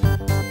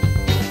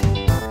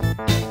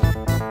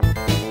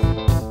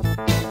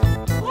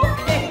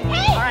 Okay.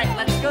 All right,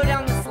 let's go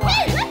down the slide.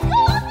 Hey, let's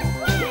go up the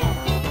slide.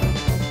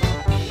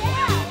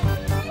 Yeah.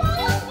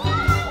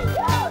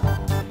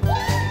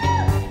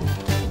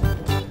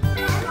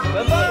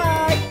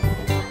 Bye-bye.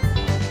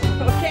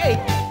 Okay,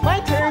 my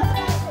turn.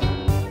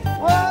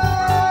 Whoa!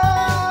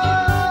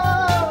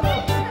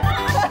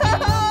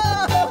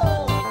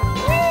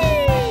 Whee!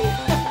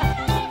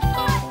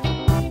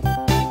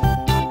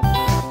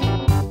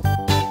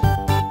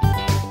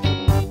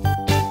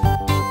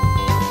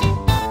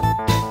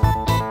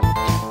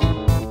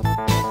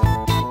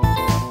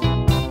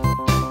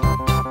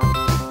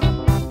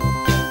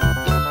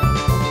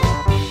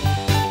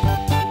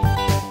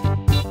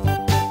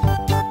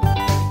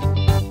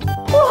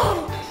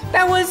 Whoa,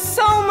 that was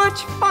so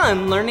much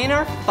fun learning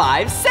our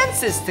 5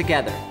 senses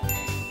together.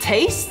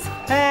 Taste,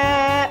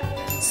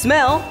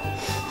 Smell,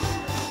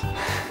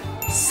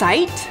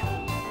 sight,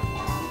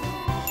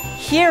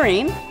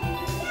 hearing,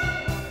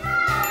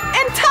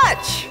 and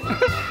touch.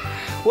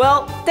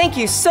 Well, thank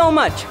you so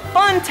much,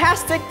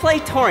 Funtastic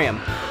Playtorium,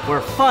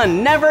 where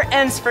fun never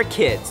ends for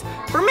kids,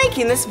 for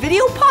making this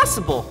video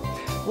possible.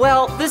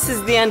 Well, this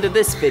is the end of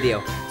this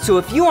video, so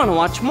if you want to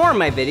watch more of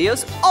my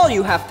videos, all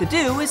you have to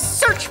do is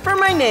search for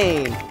my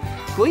name.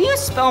 Will you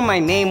spell my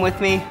name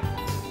with me?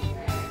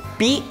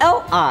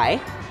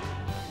 B-L-I-P-P-I.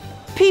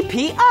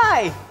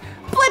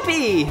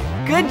 Blippi!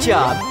 Good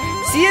job.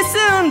 See you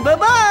soon.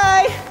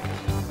 Bye-bye.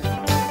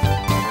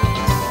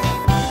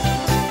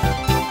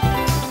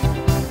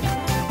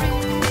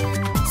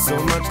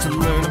 So much to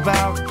learn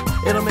about,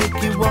 it'll make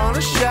you want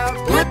to shout,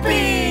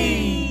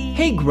 Blippi!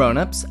 Hey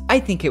grown-ups, I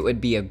think it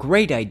would be a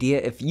great idea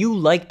if you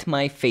liked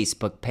my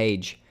Facebook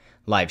page.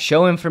 Live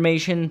show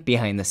information,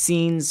 behind the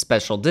scenes,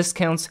 special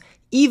discounts,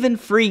 even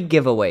free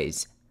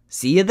giveaways.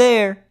 See you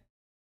there.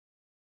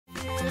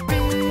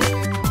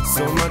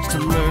 So much to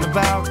learn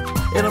about,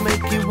 it'll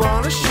make you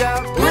want to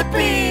shout,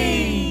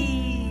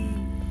 Blippi!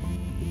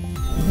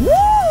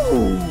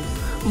 Woo!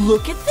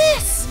 Look at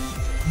this!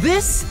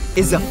 This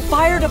is a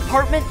fire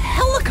department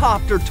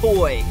helicopter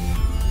toy.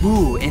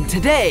 Ooh, and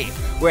today,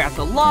 we're at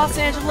the Los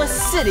Angeles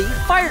City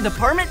Fire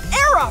Department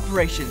Air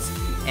Operations.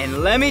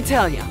 And let me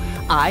tell you,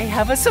 I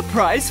have a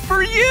surprise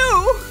for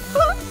you!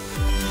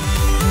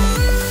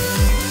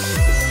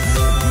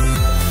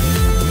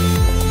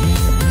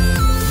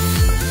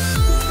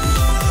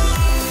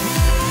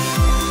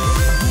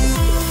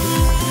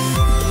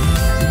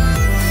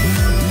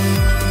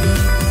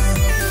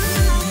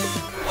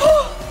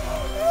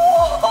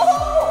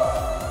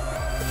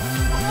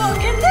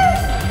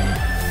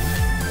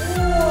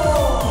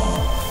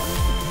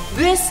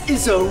 This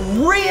is a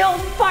real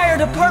fire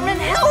department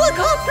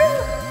helicopter!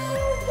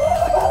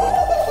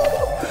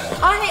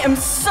 I am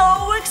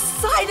so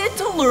excited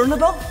to learn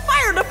about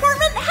fire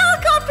department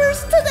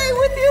helicopters today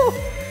with you!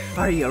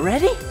 Are you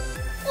ready?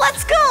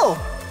 Let's go!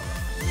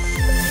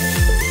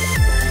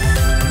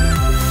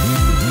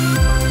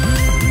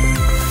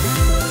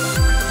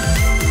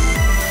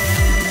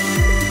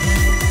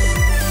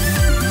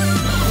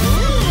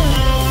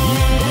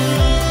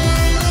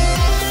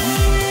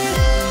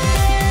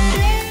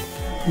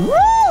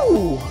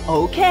 Woo!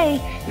 Okay,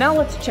 now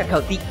let's check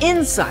out the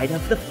inside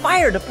of the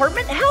fire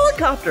department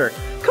helicopter.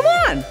 Come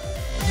on!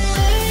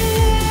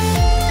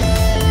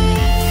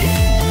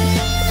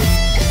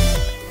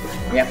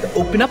 We have to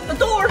open up the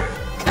door.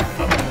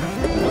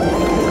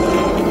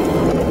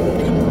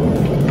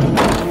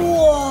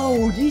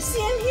 Whoa, do you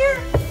see in here?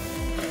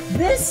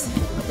 This,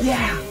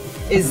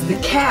 is the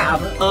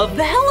cab of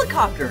the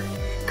helicopter.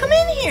 Come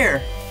in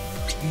here.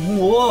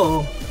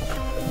 Whoa,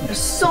 there's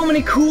so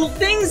many cool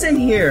things in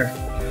here.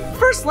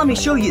 First, let me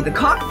show you the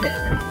cockpit.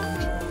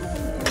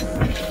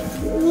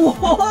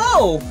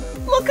 Whoa!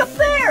 Look up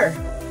there!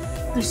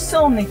 There's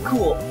so many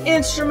cool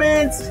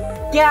instruments,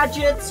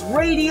 gadgets,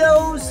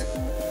 radios.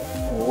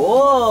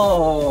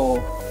 Whoa!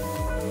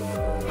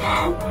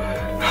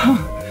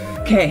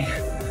 Okay,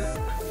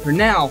 for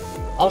now,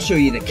 I'll show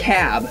you the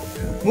cab.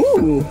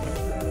 Ooh,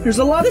 there's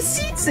a lot of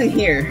seats in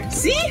here.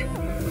 See?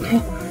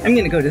 I'm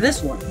gonna go to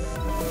this one.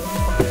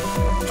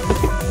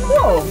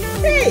 Whoa,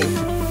 hey!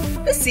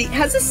 The seat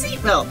has a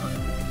seatbelt.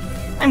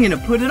 I'm gonna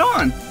put it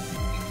on.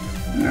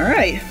 All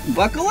right,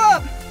 buckle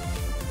up.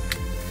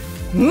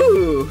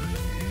 Ooh,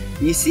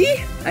 you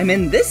see? I'm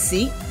in this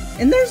seat,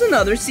 and there's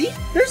another seat.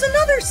 There's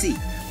another seat.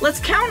 Let's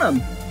count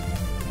them.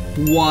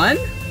 1,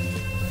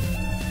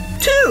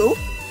 2,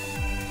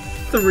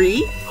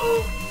 3,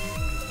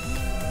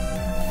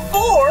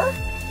 4.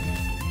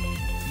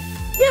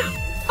 Yeah,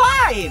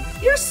 5.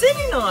 You're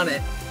sitting on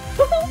it.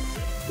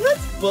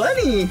 That's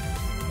funny.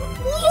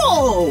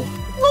 Whoa!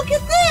 Look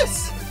at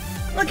this!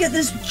 Look at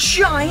this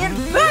giant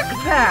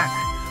backpack!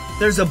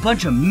 There's a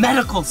bunch of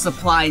medical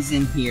supplies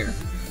in here.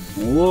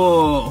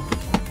 Whoa!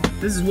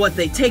 This is what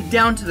they take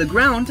down to the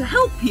ground to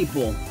help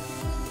people.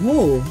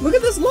 Whoa, look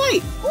at this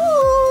light!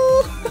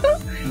 Whoa!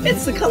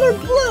 It's the color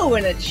blue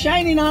and it's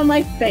shining on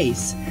my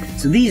face.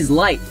 So these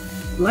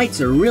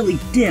lights are really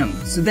dim.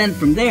 So then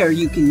from there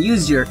you can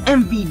use your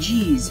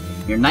MVGs,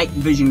 your night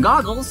vision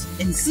goggles,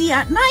 and see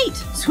at night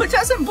so it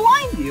doesn't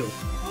blind you.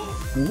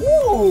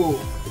 Whoa!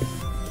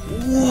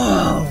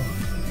 Whoa!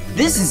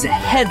 This is a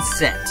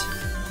headset.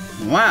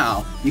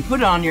 Wow, you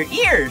put it on your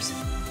ears.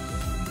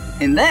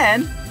 And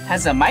then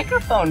has a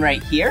microphone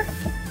right here,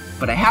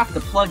 but I have to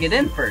plug it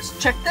in first.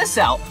 Check this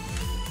out.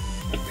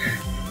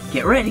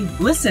 Get ready,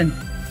 listen.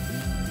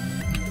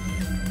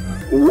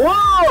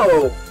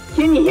 Whoa!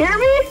 Can you hear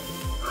me?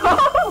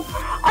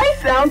 I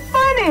sound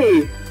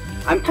funny.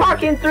 I'm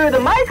talking through the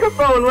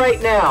microphone right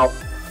now.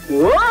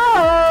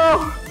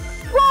 Whoa!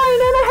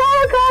 Flying in a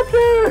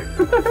helicopter!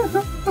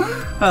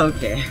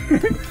 Okay,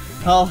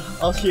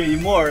 I'll show you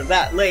more of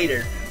that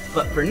later.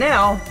 But for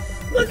now,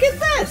 look at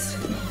this.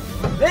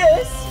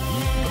 This,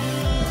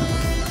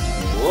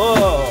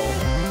 whoa,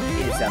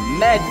 is a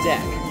med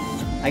deck.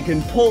 I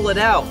can pull it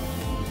out.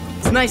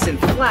 It's nice and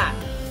flat.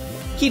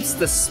 Keeps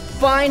the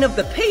spine of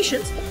the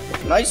patient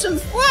nice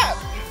and flat.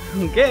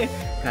 Okay,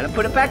 gotta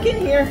put it back in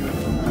here.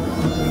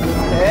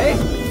 Okay,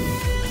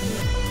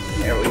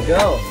 there we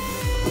go.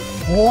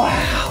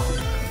 Wow,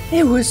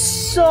 it was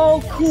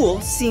so cool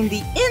seeing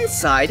the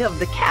inside of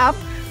the cap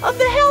of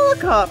the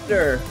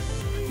helicopter.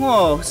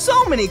 Whoa,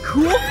 so many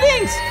cool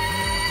things.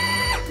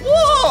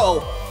 Whoa,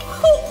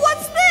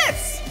 what's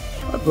this?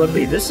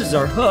 Blippi, this is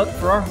our hook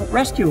for our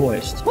rescue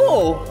hoist.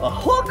 Oh, a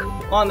hook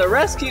on the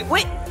rescue.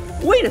 Wait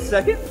a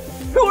second.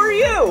 Who are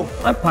you?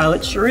 I'm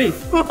Pilot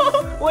Sharif.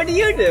 What do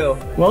you do?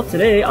 Well,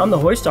 today I'm the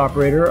hoist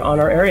operator on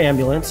our air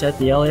ambulance at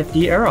the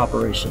LAFD air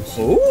operations.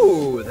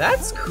 Ooh,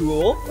 that's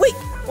cool. Wait,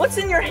 what's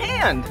in your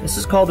hand? This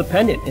is called a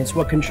pendant. It's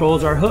what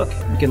controls our hook.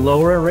 You can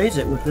lower and raise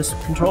it with this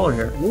controller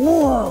here.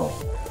 Whoa,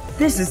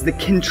 this is the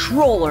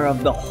controller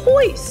of the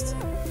hoist.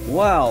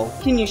 Wow,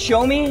 can you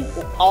show me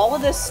all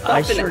of this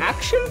stuff in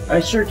action? I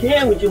sure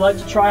can. Would you like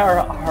to try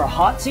our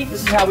hot seat?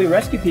 This is how we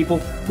rescue people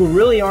who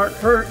really aren't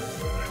hurt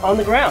on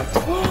the ground.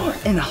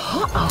 And a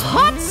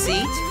hot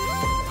seat?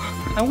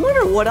 I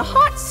wonder what a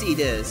hot seat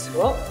is.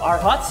 Well, our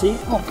hot seat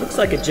looks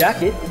like a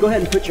jacket. Go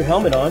ahead and put your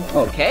helmet on.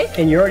 Okay.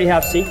 And you already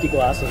have safety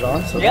glasses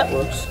on, so that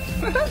works.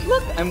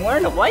 Look, I'm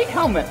wearing a white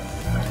helmet.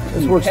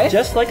 This works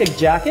just like a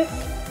jacket.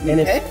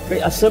 And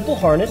it's a simple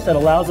harness that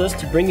allows us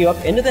to bring you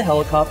up into the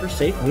helicopter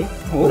safely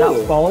without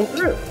falling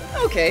through.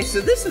 Okay,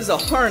 so this is a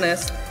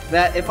harness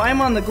that if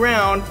I'm on the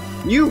ground,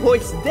 you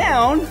hoist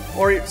down,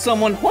 or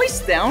someone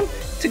hoists down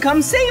to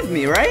come save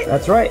me, right?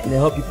 That's right. And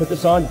they'll help you put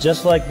this on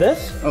just like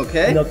this.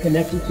 Okay. And they'll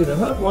connect you to the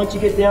hook once you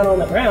get down on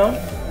the ground.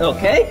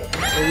 Okay.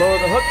 We'll lower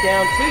the hook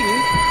down to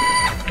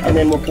you, and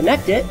then we'll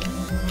connect it.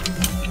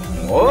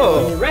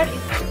 Whoa. When you're ready,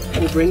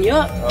 we'll bring you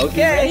up.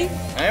 Okay.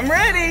 I'm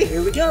ready.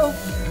 Here we go.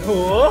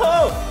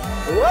 Whoa!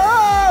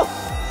 Whoa!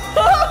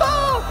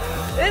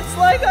 It's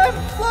like I'm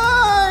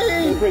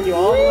flying! We'll bring you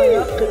all the way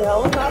up to the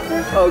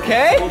helicopter.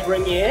 Okay. We'll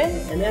bring you in,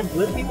 and then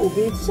Blippi will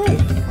be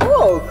safe.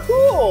 Oh,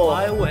 cool!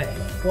 Fly away.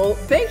 Well,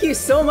 thank you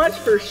so much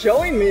for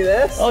showing me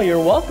this. Oh, you're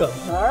welcome.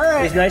 All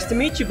right. It was nice to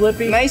meet you,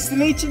 Blippi. Nice to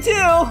meet you too.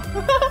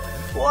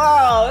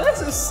 Wow,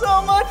 this is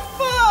so much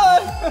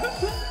fun!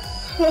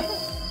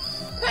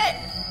 Hey,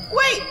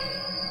 wait!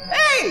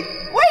 Hey,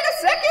 wait a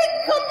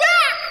second! Come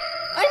back!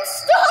 I'm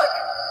stuck!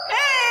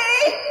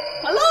 Hey!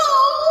 Hello?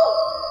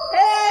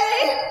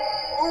 Hey!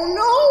 Oh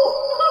no!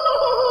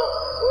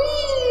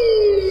 Whee!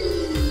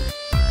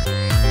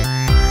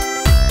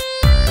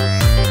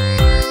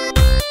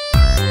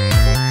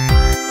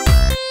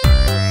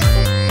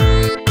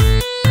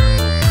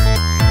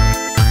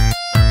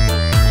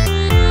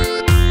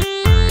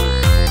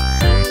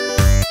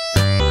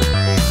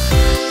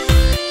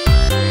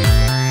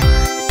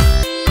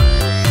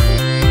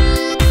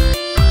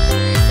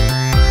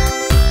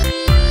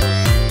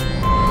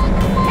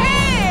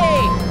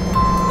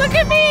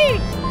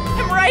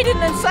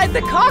 Inside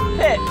the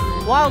cockpit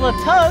while the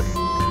tug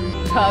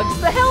tugs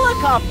the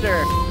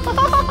helicopter.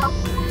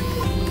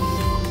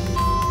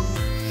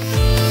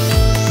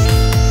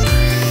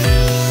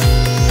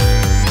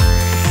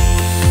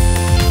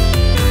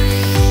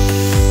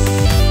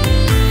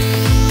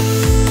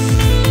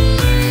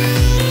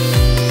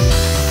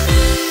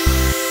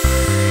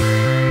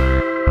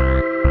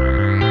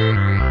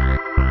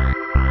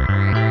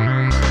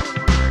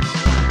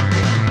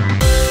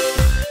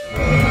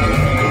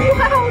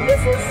 Wow,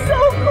 this is so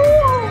cool!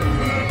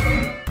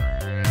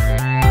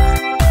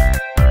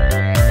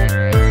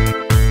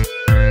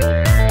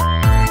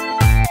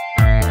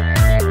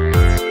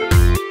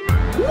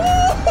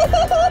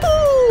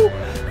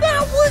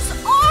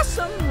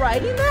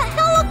 Riding that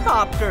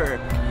helicopter.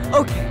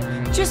 Okay,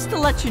 just to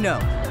let you know,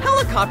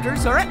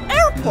 helicopters are at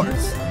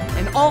airports,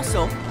 and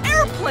also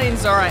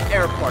airplanes are at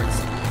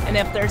airports. And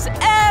if there's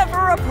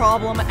ever a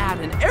problem at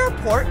an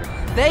airport,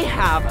 they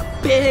have a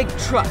big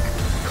truck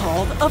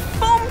called a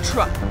foam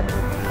truck.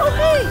 Oh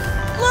hey,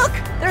 look,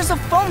 there's a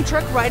foam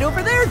truck right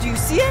over there. Do you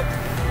see it?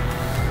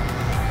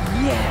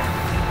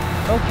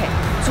 Yeah. Okay,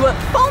 so what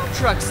foam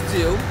trucks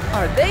do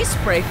are they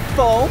spray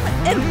foam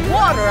and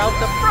water out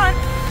the front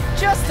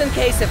just in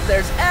case if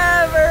there's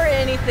ever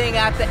anything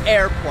at the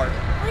airport,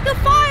 like a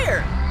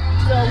fire.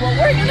 So what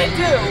we're gonna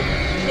do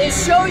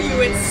is show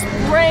you it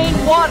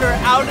spraying water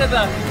out of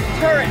the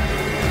turret.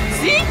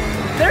 See?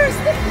 There's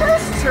the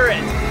first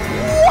turret.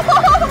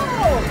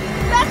 Whoa!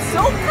 That's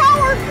so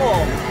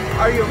powerful.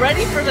 Are you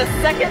ready for the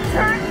second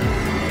turret?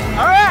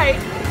 All right,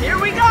 here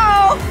we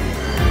go.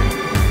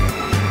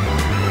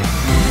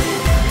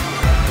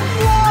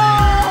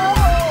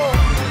 Whoa!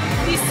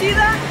 Do you see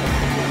that?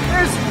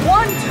 There's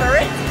one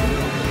turret.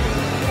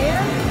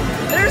 And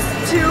there's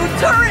two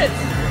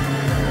turrets!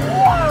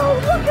 Wow,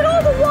 look at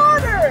all the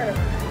water!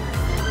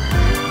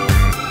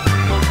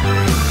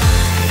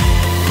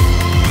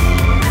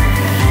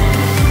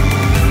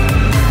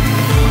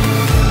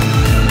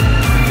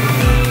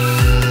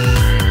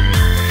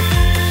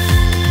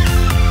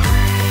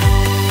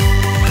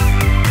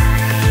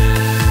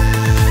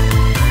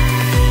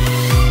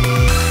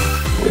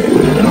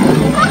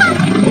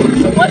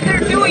 So what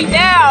they're doing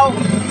now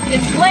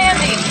is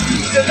landing,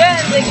 so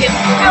then they can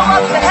fill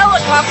up the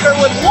helicopter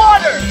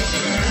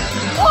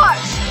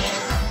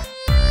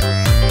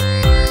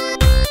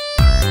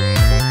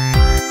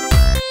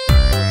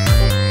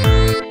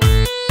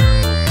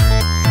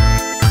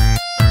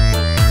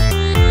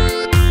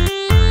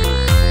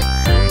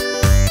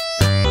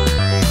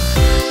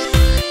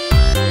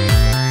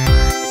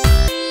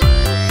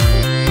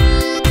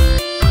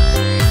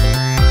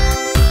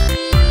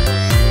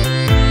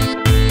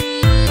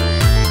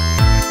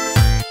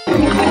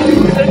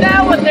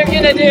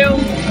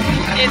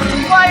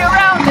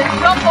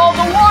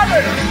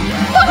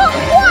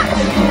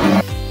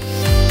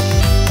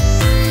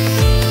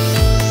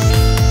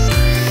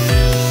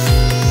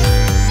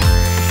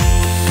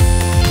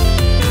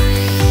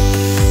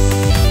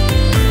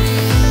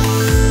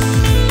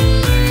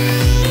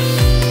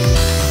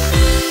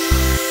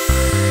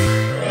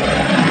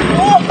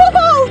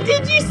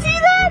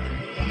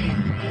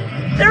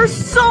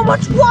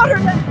much water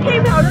that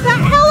came out of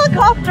that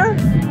helicopter.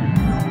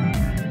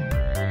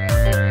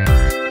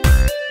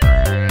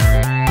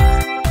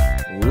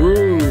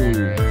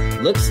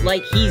 Ooh, looks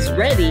like he's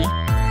ready.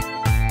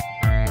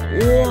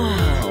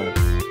 Wow,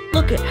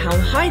 look at how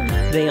high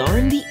they are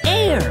in the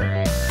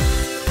air.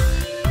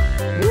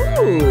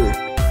 Ooh,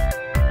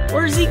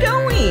 where's he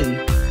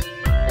going?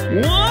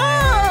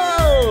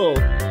 Whoa!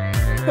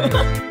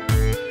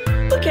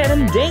 Look at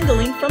him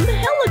dangling from the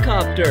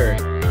helicopter.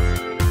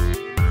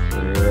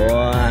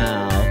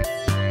 Wow.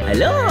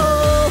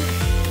 Hello?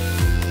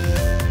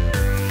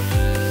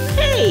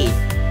 Hey,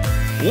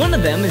 one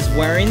of them is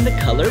wearing the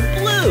color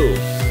blue,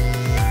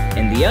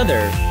 and the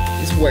other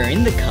is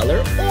wearing the color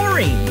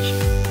orange.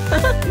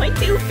 My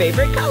two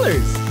favorite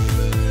colors.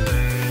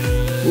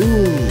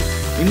 Ooh,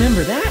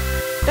 remember that?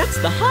 That's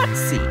the hot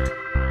seat.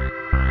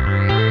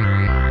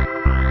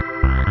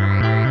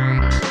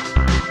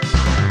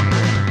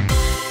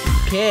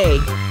 Okay,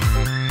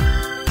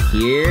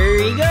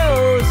 here he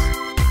goes.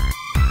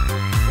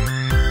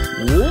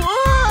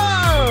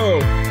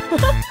 Whoa!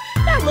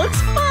 That looks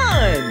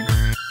fun.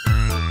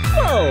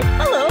 Whoa,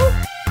 hello.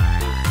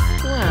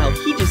 Wow,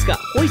 he just got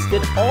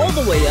hoisted all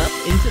the way up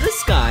into the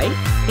sky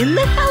in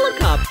the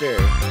helicopter.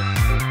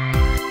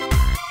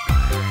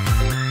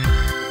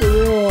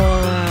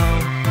 Wow.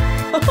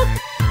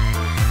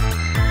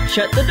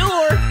 Shut the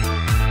door.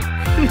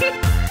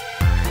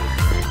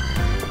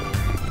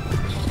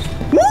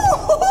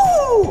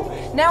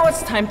 Woo-hoo-hoo! Now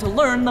it's time to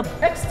learn the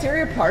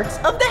exterior parts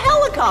of the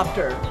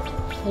helicopter.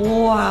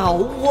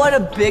 Wow, what a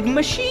big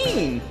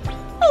machine.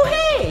 Oh,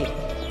 hey,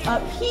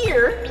 up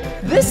here,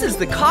 this is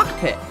the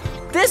cockpit.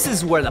 This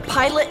is where the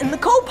pilot and the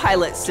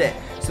co-pilot sit.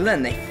 So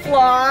then they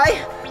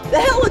fly the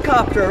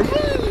helicopter.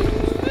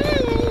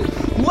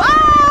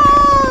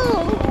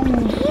 Wow!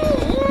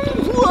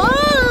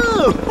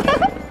 Whoa!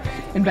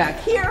 And back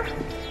here,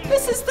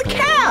 this is the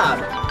cab.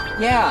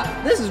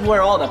 Yeah, this is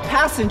where all the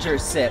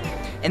passengers sit.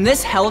 And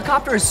this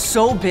helicopter is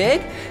so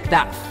big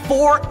that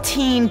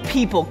 14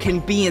 people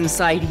can be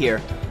inside here.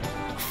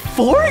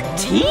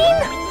 14?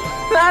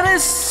 That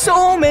is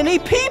so many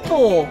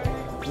people.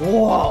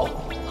 Whoa.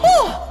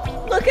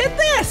 Oh, look at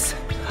this.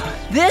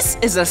 This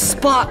is a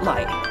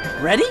spotlight.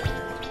 Ready?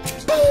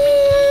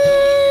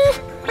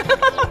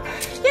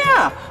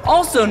 Yeah,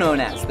 also known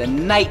as the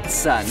night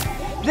sun.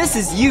 This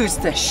is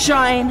used to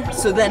shine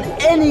so then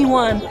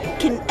everyone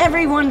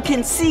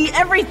can see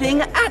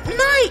everything at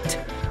night.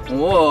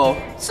 Whoa,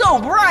 so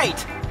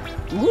bright.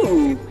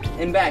 Ooh,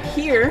 and back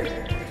here,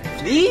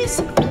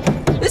 this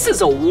is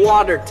a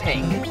water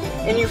tank,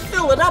 and you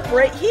fill it up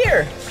right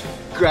here.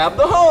 Grab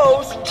the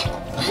hose.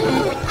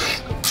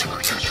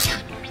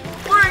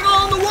 Bring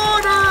on the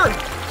water.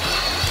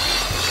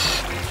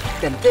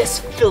 Then this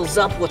fills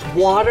up with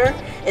water,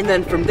 and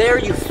then from there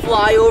you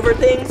fly over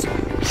things.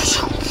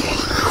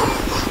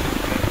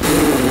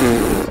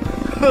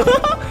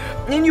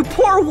 And you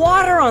pour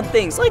water on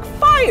things like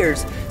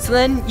fires, so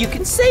then you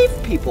can save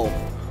people.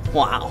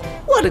 Wow,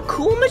 what a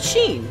cool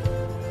machine.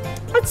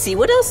 Let's see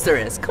what else there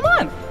is, come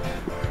on.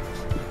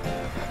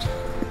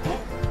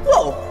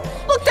 Whoa,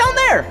 look down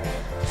there.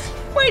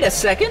 Wait a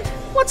second,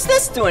 what's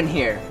this doing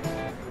here?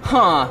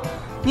 Huh,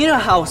 you know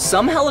how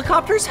some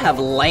helicopters have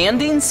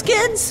landing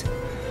skids?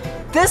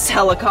 This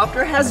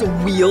helicopter has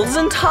wheels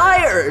and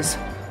tires.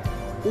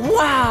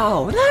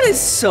 Wow, that is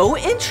so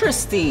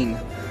interesting.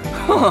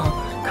 Huh,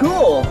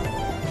 cool.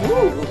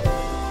 Ooh.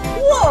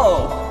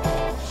 Whoa,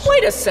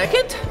 wait a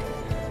second.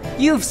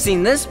 You've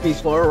seen this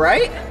before,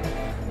 right?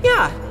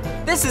 Yeah,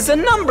 this is a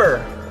number.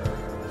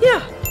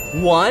 Yeah,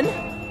 1,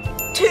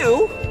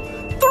 2,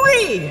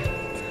 3.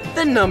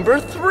 The number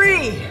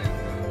 3.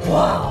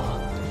 Wow.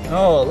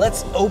 Oh,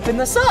 let's open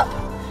this up.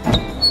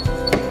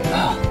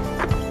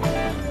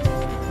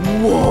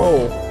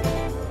 Whoa,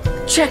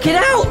 check it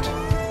out.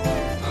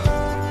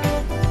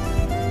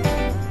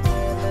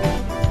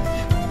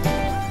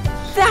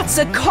 That's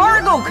a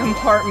cargo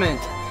compartment.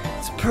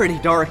 It's pretty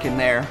dark in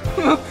there.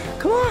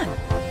 Come on.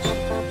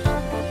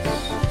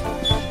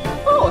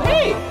 Oh,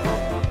 hey,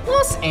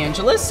 Los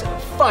Angeles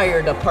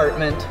Fire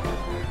Department.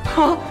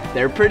 Huh,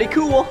 they're pretty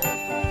cool.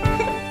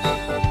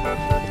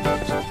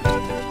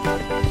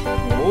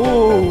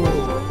 Oh,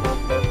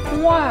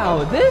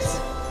 wow, this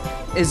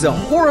is a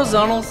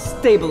horizontal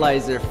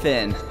stabilizer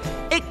fin.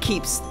 It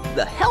keeps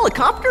the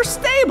helicopter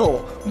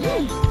stable.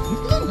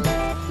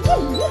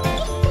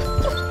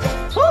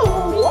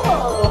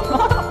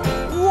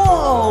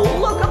 Whoa,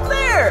 look up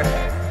there.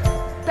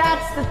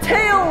 That's the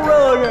tail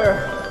rotor.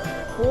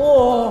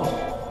 Whoa,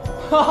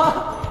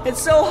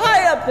 it's so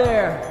high up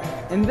there.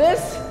 And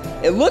this,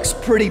 it looks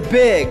pretty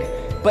big,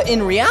 but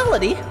in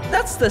reality,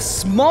 that's the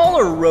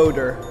smaller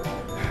rotor.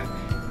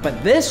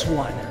 But this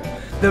one,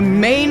 the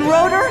main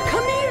rotor,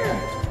 come here.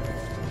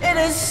 It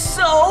is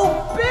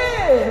so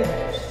big.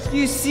 Do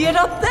you see it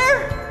up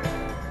there?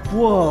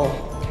 Whoa,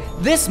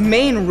 this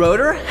main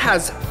rotor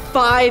has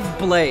 5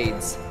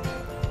 blades.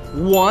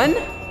 1,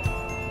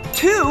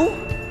 2,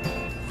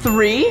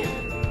 3,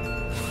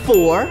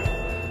 4,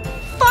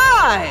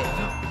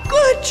 5.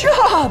 Good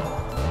job.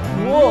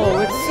 Whoa,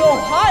 it's so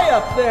high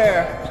up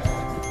there.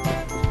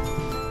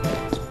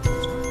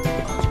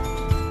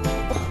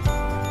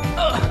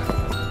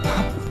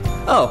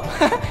 Oh,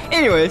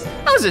 anyways,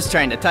 I was just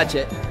trying to touch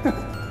it.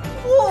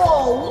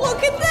 Whoa,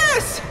 look at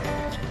this!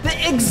 The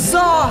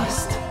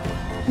exhaust!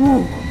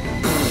 Ooh.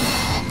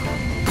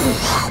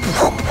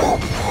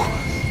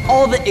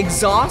 All the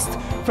exhaust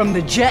from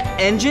the jet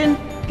engine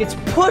gets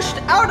pushed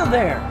out of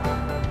there.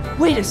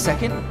 Wait a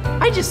second,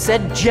 I just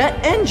said jet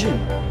engine.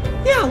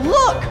 Yeah,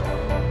 look!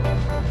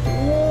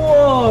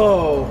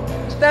 Whoa!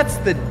 That's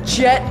the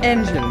jet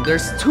engine.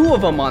 There's two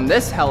of them on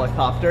this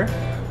helicopter.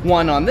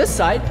 One on this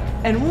side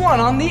and one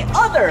on the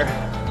other.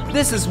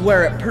 This is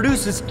where it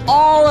produces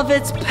all of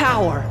its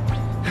power.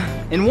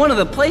 And one of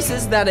the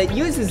places that it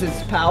uses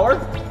its power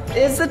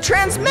is the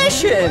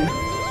transmission.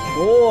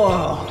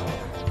 Whoa,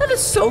 that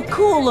is so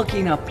cool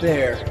looking up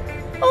there.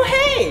 Oh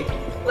hey,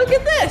 look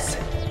at this.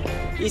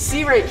 You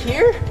see right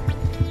here?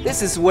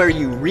 This is where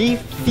you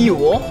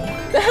refuel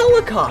the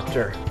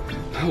helicopter.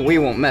 We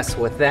won't mess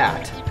with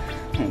that.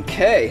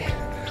 Okay,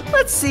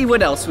 let's see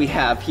what else we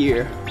have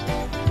here.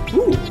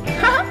 Ooh,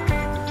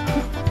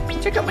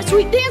 check out my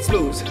sweet dance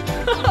moves.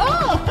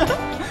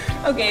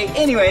 Okay,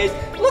 anyways,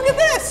 look at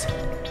this.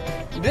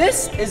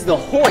 This is the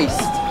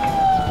hoist.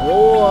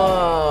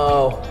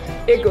 Whoa,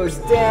 it goes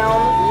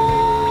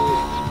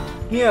down,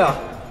 yeah,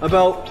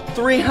 about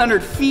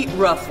 300 feet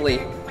roughly.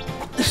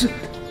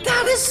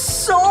 That is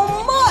so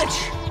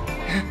much.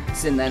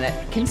 And then it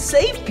can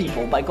save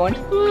people by going,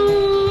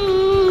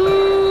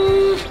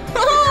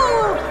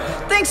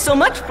 Thanks so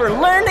much for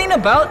learning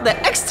about the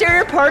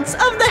exterior parts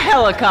of the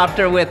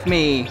helicopter with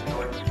me.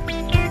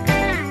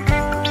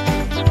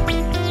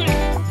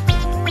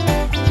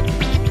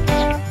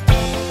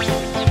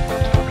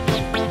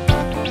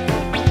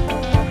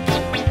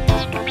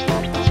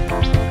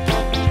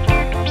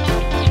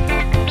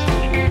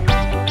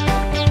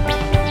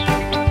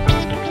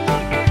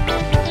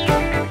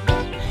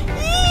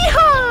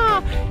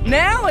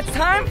 Now it's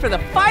time for the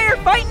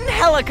firefighting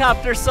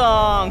helicopter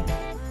song.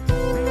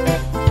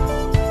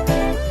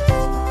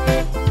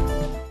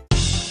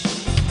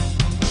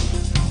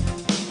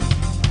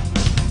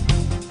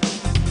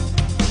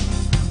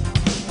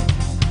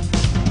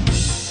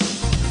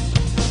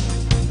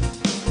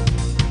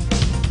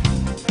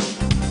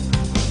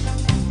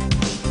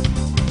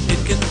 It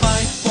can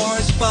fight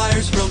forest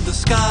fires from the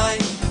sky.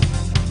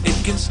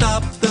 It can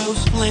stop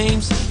those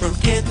flames from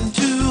getting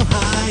too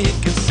high.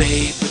 It can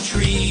save the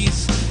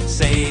trees,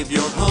 save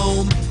your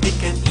home. It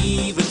can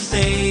even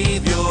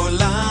save your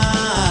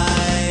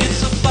life.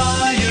 It's a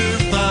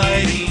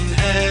firefighting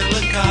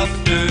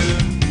helicopter,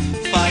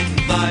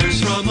 fighting fires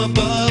from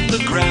above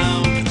the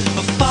ground.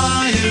 A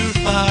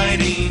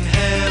firefighting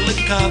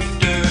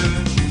helicopter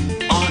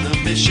on a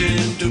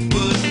mission to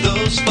put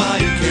those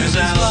fires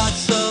out.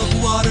 Lots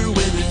of water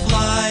when it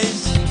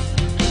flies.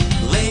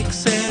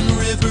 Lakes and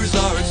rivers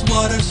are its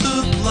water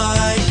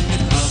supply.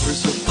 It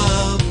hovers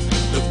above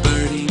the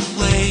burning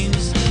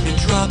flames and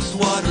drops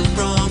water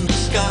from the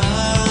sky.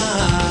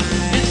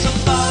 It's a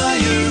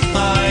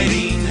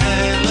firefighting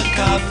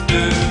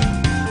helicopter,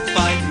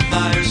 fighting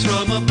fires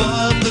from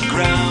above the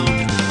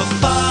ground. A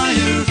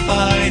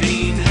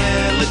firefighting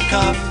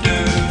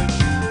helicopter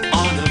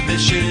on a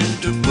mission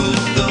to put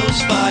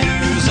those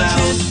fires out.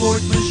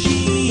 Transport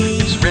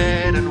machine is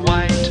red and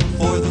white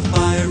for the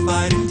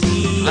firefighting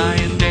team,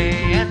 flying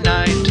day and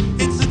night.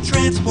 It's a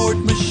transport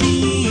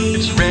machine.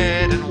 It's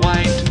red and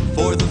white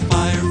for the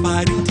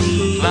firefighting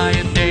team,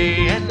 flying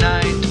day and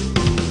night.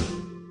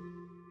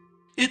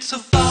 It's a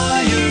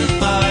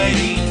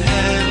firefighting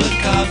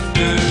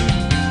helicopter,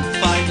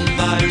 fighting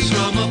fires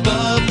from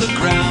above the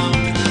ground.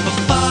 A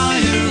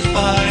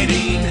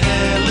firefighting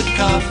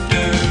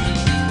helicopter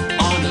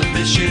on a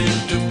mission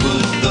to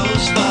put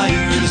those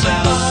fires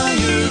out.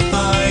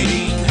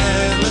 Firefighting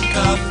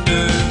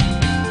helicopter,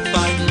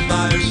 fighting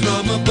fires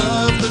from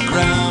above the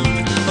ground.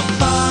 A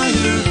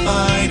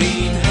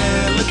firefighting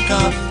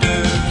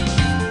helicopter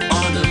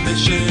on a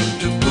mission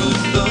to put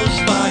those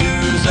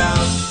fires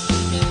out.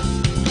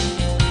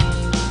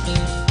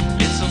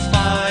 It's a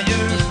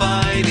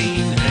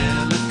firefighting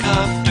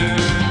helicopter.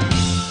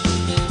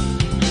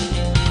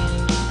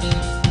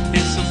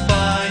 It's a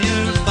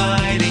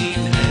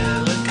firefighting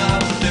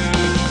helicopter.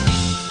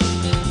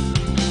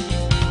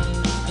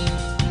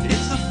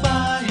 It's a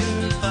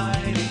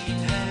firefighting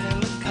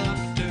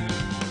helicopter.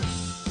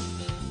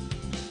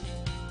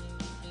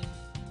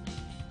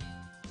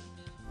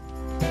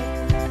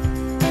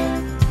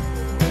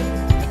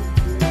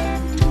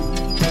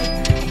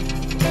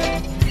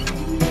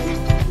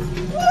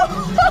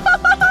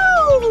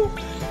 Whoa!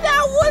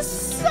 That was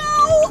so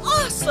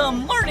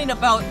awesome learning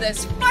about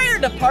this fire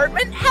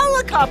department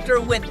helicopter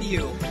with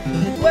you.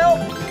 Well,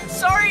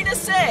 sorry to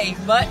say,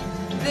 but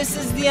this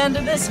is the end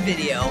of this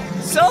video.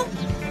 So,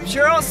 I'm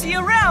sure I'll see you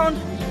around.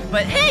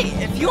 But hey,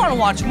 if you want to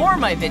watch more of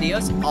my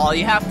videos, all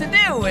you have to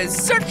do is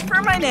search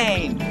for my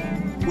name.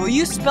 Will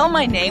you spell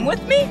my name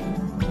with me?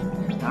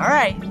 All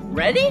right,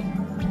 ready?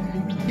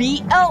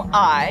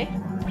 B-L-I-P-P-I.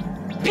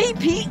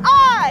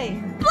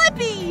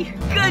 Blippi!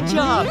 Good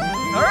job.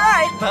 All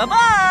right,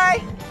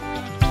 bye-bye.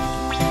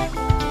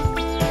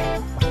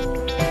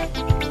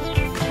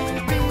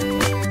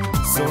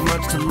 So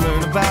much to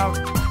learn about,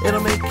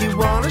 it'll make you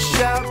wanna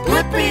shout,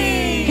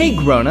 Blippi! Hey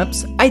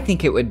grown-ups, I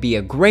think it would be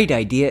a great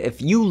idea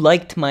if you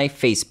liked my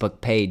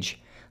Facebook page.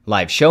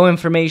 Live show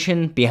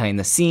information, behind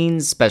the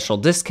scenes, special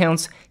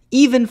discounts,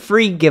 even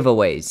free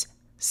giveaways.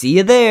 See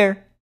you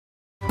there!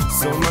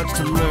 So much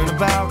to learn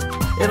about,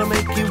 it'll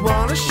make you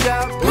wanna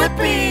shout,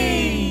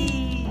 Blippi!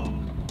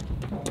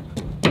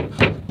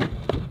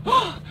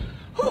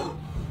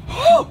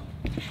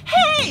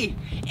 Hey!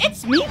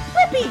 It's me,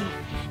 Blippi!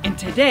 And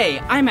today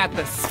I'm at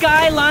the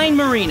Skyline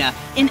Marina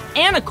in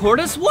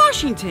Anacortes,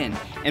 Washington.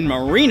 And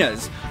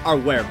marinas are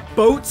where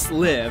boats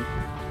live.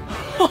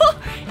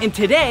 And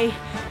today,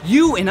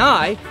 you and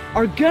I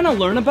are gonna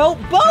learn about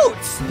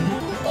boats.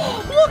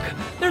 Look,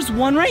 there's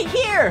one right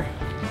here.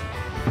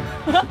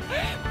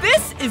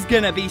 This is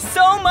gonna be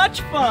so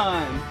much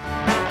fun.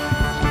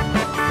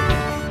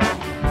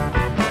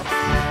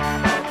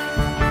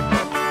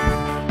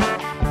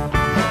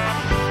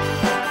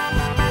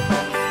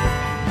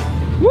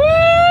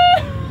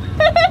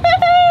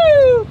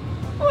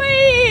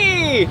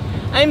 Whee!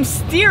 I'm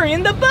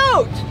steering the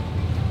boat.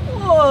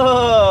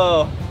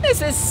 Whoa,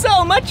 this is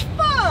so much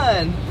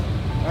fun.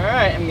 All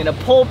right, I'm gonna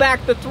pull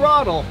back the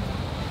throttle.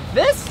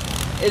 This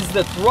is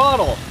the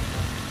throttle.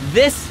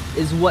 This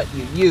is what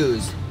you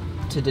use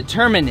to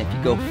determine if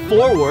you go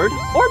forward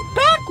or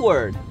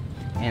backward.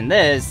 And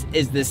this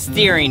is the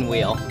steering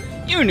wheel.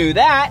 You knew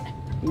that.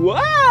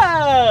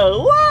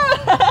 Whoa,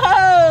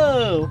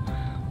 whoa!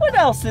 What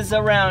else is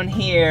around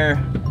here?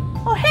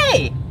 Oh,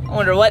 hey, I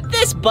wonder what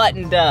this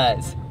button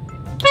does.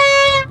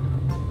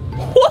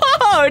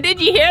 Whoa, did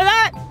you hear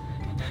that?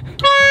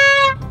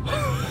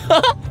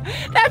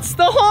 That's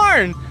the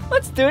horn.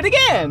 Let's do it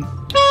again.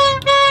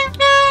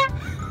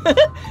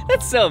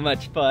 That's so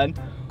much fun.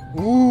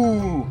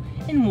 Ooh,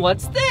 and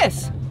what's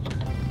this?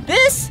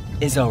 This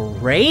is a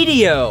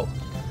radio.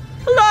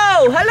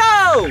 Hello,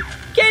 hello,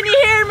 can you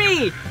hear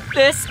me?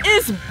 This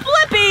is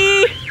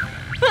Blippi.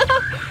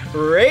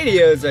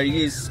 Radios are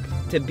used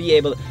to be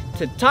able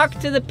to talk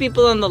to the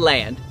people on the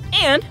land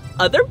and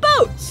other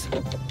boats.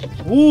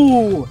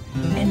 Ooh,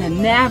 and a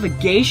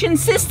navigation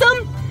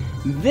system?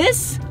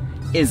 This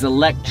is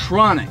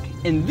electronic,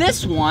 and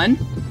this one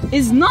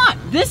is not.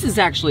 This is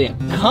actually a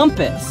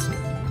compass.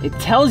 It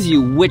tells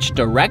you which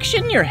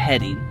direction you're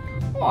heading.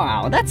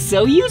 Wow, that's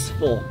so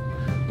useful.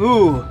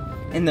 Ooh,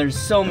 and there's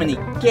so many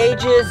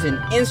gauges and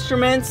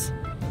instruments.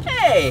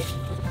 Hey,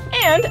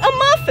 and a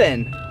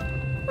muffin.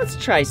 Let's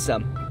try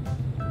some.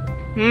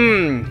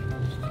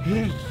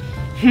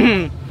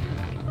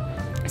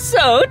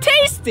 So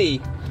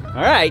tasty.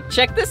 All right,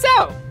 check this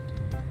out.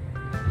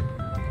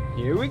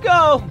 Here we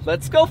go.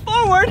 Let's go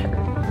forward.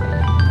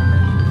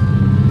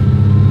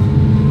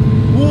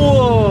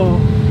 Whoa.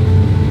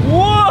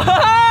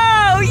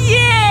 Whoa,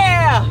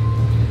 yeah!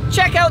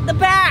 Check out the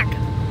back.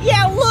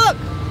 Yeah, look.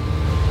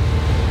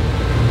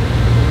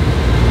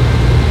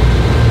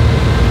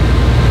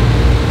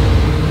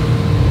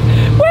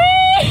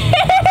 Whee!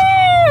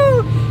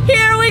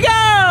 Here we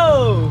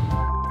go.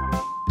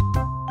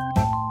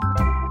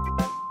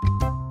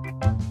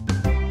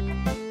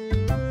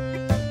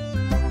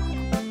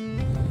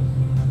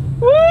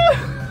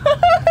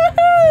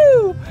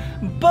 Woo!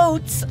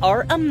 Boats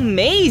are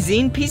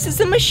amazing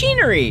pieces of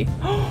machinery.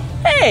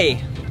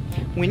 Hey,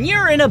 when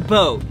you're in a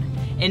boat,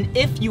 and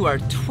if you are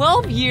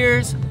 12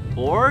 years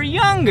or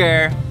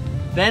younger,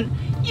 then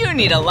you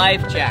need a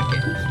life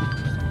jacket.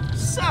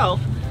 So,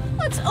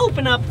 let's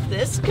open up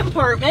this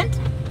compartment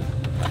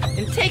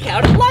and take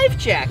out a life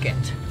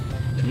jacket.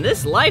 And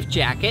this life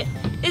jacket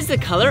is the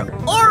color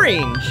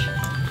orange.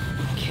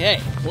 Okay,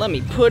 let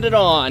me put it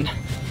on.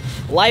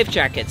 Life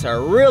jackets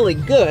are really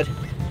good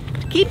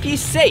to keep you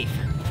safe.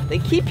 They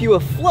keep you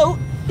afloat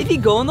if you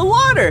go in the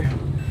water.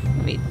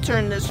 Let me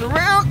turn this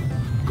around,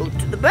 go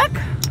to the back.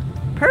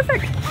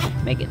 Perfect,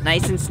 make it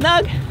nice and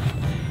snug.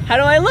 How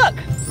do I look?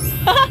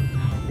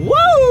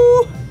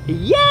 Whoa,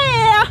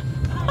 yeah,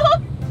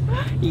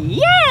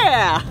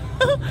 yeah.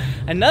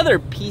 Another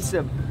piece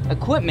of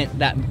equipment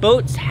that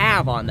boats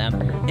have on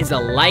them is a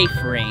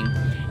life ring.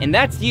 And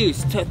that's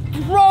used to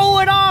throw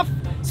it off,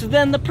 so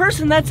then the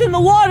person that's in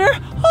the water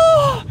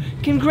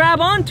can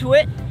grab onto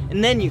it,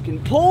 and then you can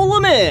pull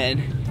them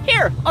in.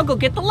 Here, I'll go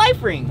get the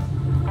life ring.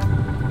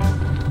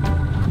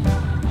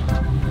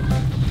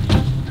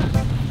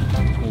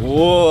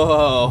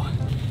 Whoa,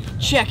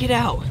 check it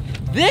out.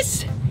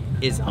 This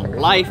is a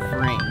life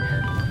ring.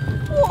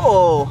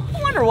 Whoa,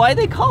 I wonder why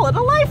they call it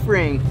a life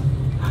ring.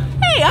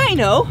 Hey, I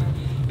know,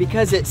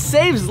 because it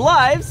saves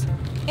lives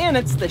and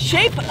it's the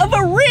shape of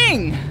a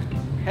ring.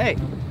 Hey,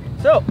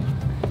 so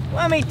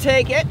let me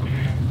take it,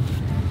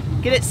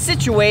 get it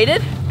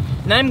situated,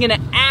 and I'm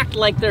gonna act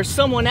like there's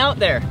someone out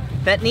there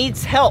that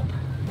needs help.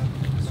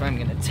 So I'm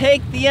gonna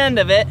take the end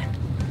of it.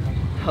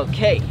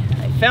 Okay,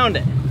 I found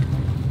it.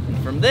 And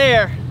from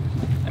there,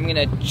 I'm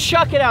gonna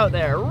chuck it out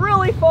there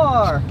really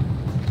far.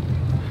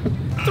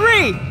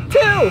 3, 2,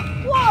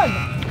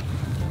 1.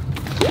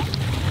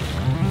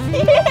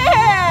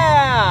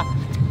 Yeah!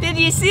 Did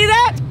you see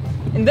that?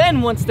 And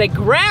then once they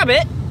grab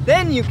it,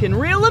 then you can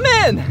reel them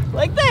in,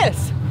 like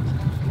this.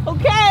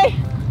 Okay,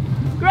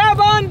 grab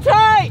on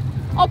tight.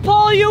 I'll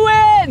pull you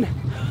in.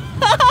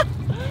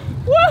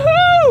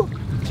 Woohoo!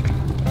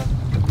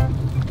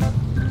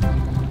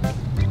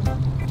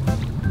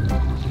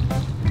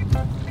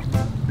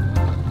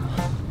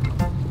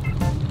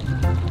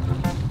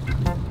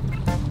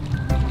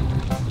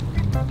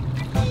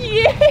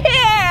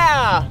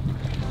 Yeah!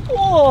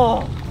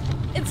 Whoa,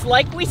 it's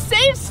like we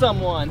saved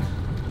someone.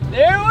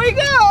 There we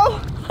go.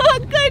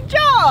 Good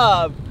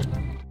job.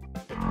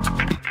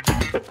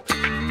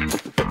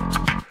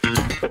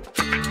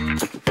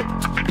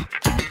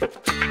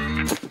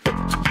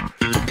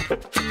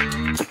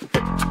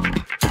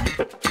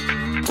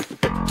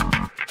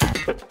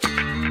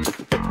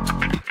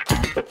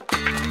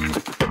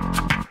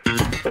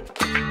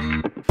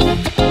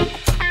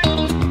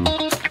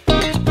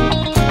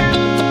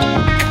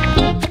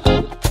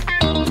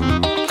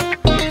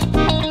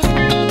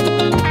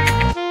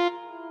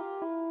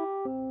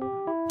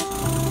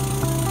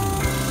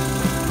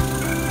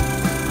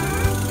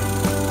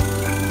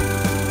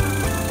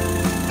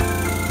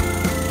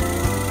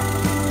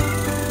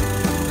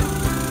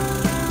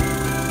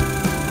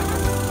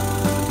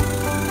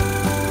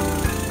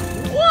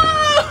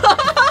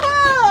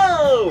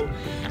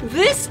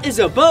 This is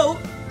a boat,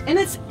 and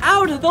it's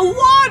out of the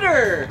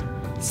water.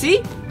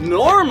 See,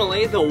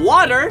 normally the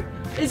water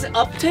is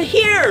up to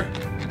here.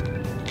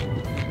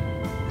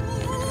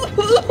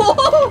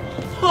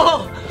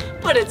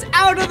 But it's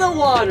out of the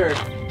water.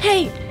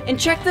 Hey, and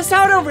check this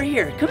out over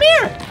here. Come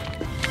here.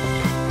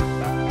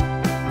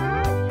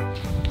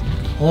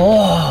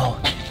 Whoa,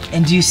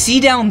 and do you see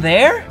down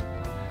there?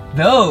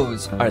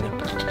 Those are the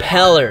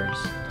propellers.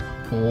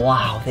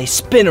 Wow, they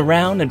spin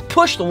around and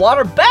push the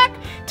water back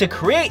to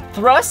create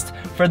thrust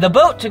for the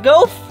boat to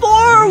go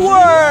forward.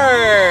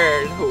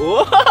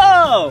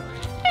 Whoa!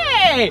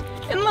 Hey,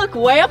 and look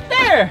way up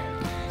there.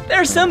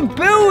 There's some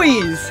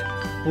buoys.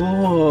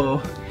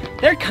 Whoa,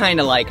 they're kind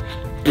of like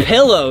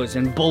pillows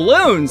and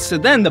balloons, so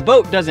then the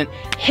boat doesn't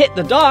hit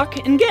the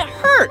dock and get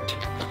hurt.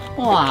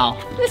 Wow,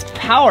 this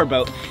power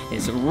boat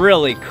is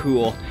really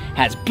cool.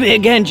 Has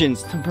big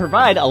engines to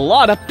provide a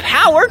lot of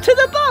power to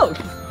the boat.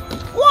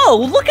 Whoa,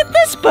 look at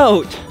this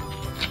boat.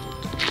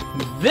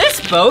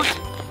 This boat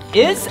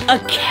is a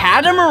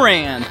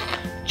catamaran.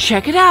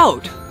 Check it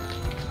out.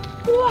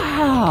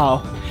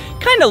 Wow,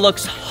 kind of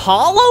looks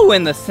hollow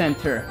in the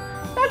center.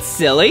 That's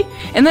silly.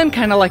 And then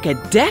kind of like a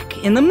deck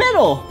in the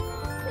middle.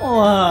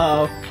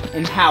 Whoa,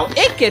 and how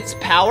it gets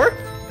power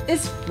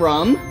is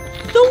from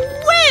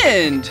the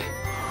wind.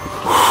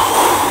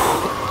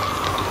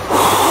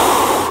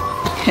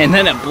 And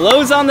then it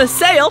blows on the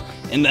sail,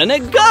 and then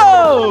it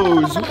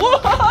goes.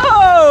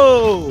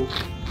 Whoa!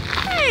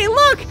 Hey,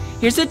 look,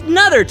 here's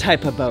another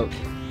type of boat.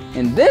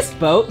 And this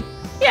boat,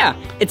 yeah,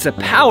 it's a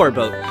power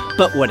boat,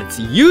 but what it's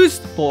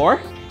used for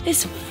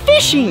is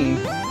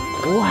fishing.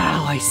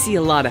 Wow, I see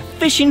a lot of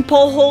fishing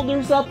pole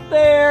holders up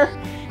there.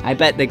 I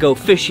bet they go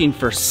fishing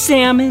for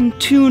salmon,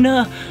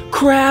 tuna,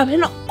 crab,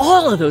 and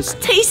all of those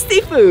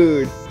tasty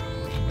food.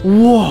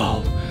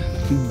 Whoa,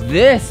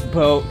 this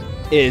boat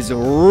is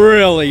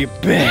really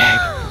big.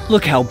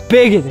 Look how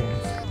big it is.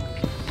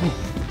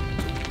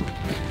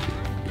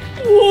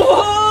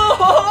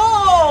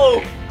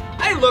 Whoa!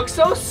 I look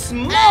so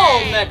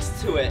small next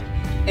to it.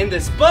 And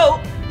this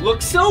boat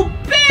looks so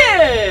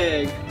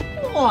big.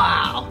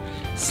 Wow.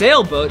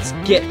 Sailboats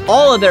get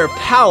all of their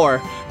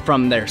power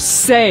from their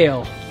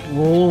sail.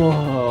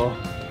 Whoa.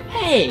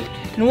 Hey,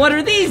 and what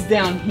are these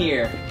down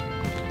here?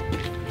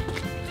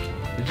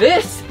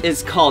 This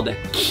is called a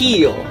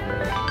keel.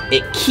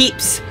 It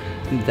keeps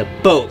the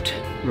boat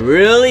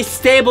really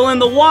stable in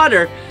the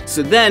water,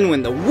 so then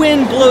when the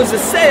wind blows a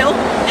sail,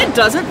 it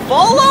doesn't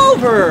fall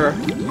over.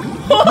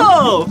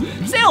 Whoa!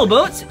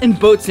 Sailboats and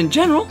boats in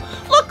general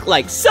look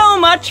like so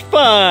much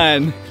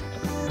fun.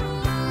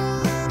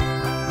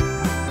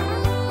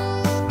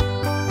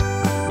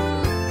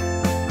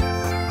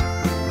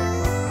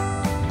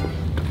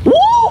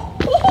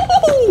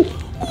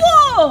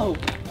 Whoa!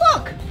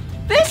 Look,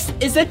 this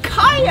is a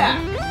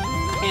kayak.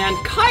 And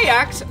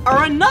kayaks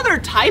are another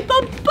type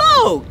of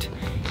boat.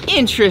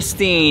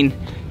 Interesting.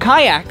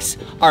 Kayaks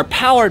are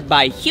powered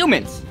by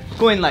humans,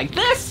 going like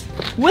this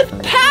with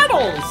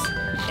paddles.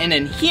 And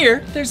in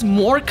here, there's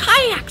more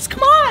kayaks.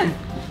 Come on.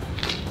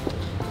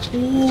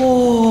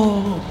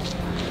 Whoa.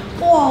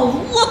 Whoa,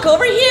 look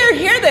over here.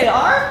 Here they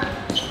are.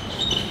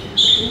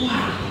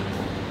 Wow.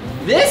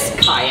 This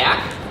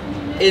kayak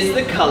is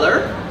the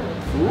color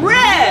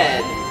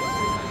red.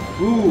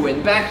 Ooh,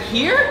 and back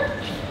here,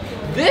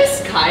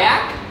 this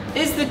kayak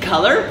is the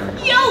color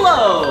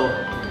yellow.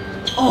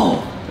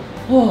 Oh,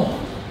 whoa,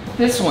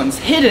 this one's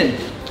hidden.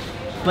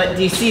 But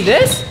do you see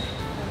this?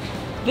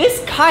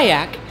 This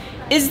kayak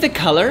is the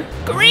color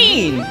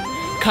green.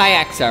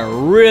 Kayaks are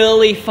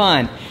really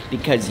fun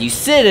because you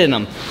sit in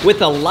them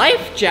with a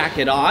life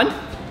jacket on.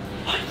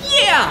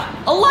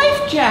 Yeah, a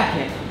life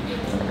jacket.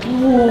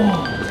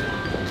 Whoa.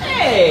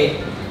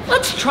 Hey,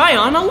 let's try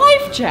on a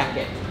life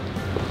jacket.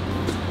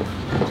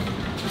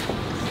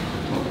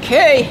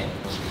 Okay,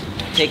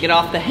 take it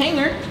off the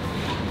hanger.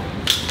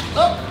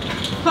 Oh.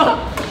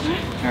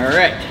 All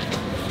right,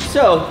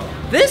 so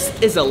this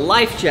is a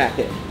life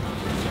jacket.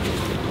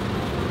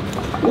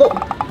 Whoa,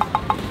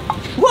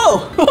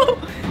 whoa,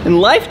 and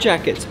life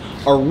jackets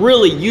are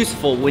really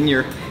useful when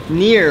you're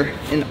near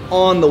and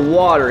on the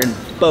water in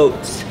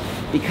boats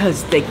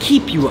because they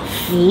keep you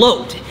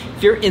afloat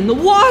if you're in the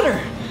water.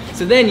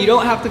 So then you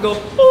don't have to go,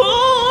 oh!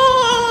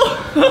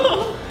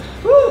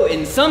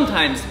 And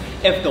sometimes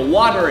if the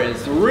water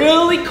is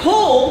really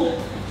cold,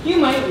 you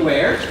might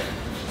wear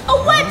a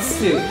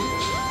wetsuit.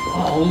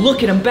 Oh,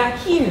 look at them back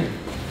here.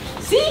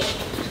 See?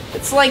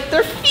 It's like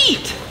their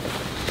feet.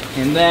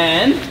 And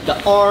then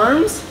the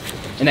arms.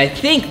 And I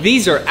think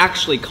these are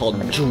actually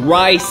called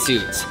dry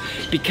suits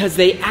because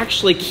they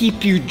actually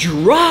keep you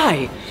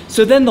dry.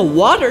 So then the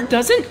water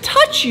doesn't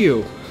touch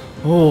you.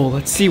 Oh,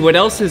 let's see what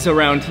else is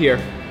around here.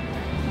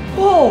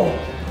 Oh.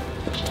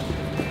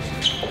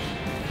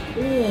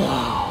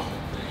 Wow.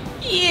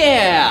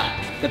 Yeah,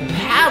 the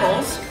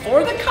paddles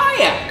for the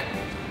kayak.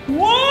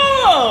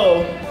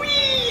 Whoa!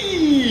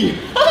 Whee!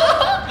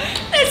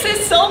 This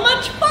is so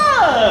much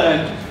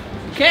fun!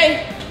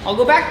 Okay, I'll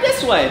go back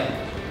this way.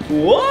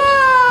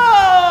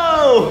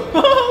 Whoa!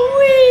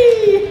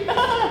 Whee!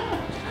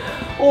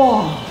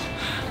 Oh!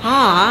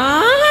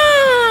 Ah!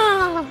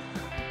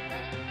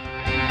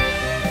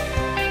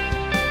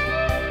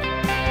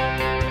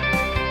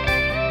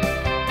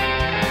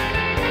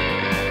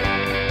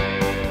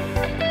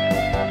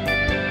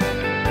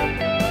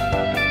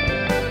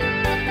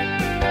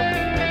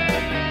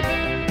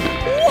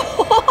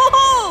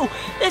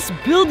 This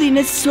building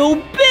is so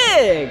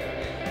big!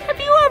 Have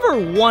you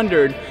ever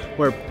wondered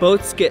where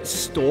boats get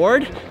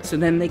stored so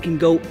then they can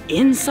go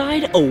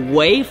inside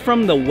away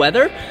from the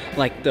weather?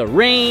 Like the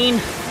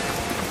rain,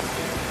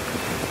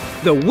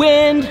 the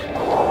wind,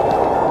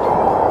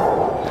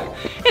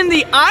 and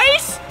the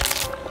ice?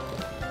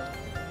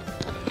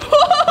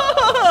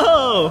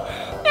 Whoa!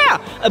 Yeah,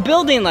 a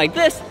building like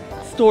this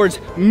stores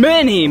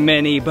many,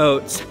 many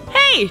boats.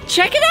 Hey,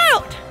 check it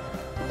out!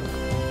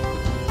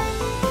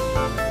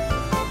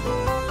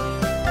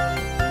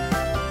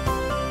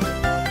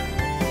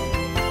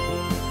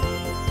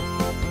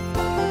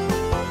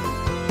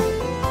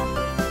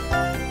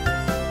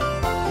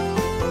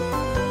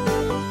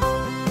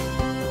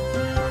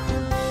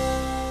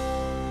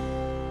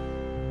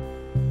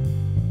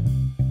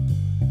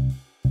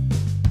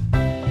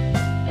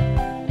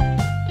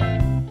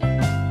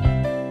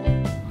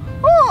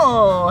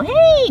 Oh,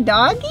 hey,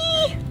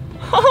 doggy.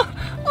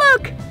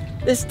 Look,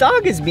 this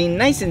dog is being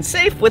nice and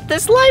safe with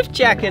this life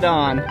jacket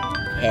on.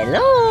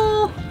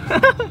 Hello.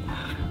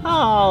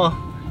 Oh,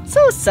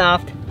 so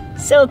soft,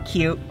 so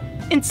cute,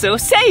 and so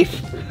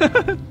safe.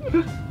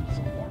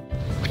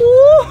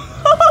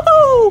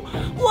 Whoa,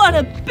 what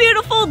a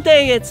beautiful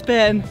day it's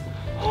been.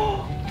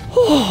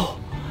 Oh,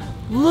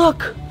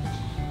 look,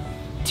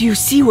 do you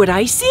see what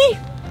I see?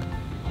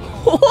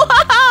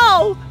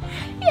 Wow,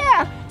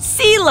 yeah,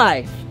 sea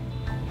life.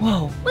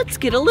 Whoa, let's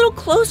get a little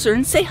closer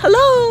and say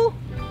hello.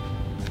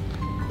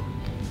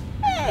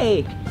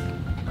 Hey.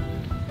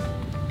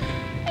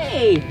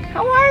 Hey,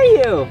 how are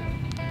you?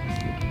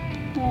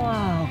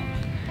 Wow,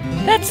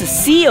 that's a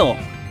seal.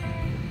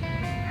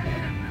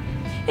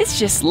 It's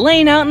just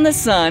laying out in the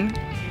sun.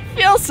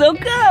 Feels so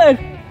good.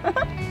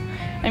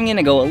 I'm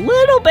gonna go a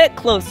little bit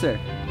closer.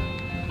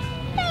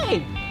 Hey,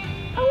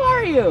 how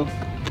are you?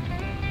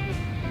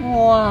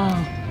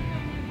 Wow,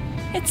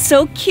 it's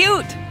so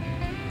cute.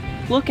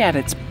 Look at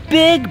its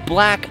big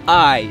black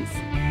eyes.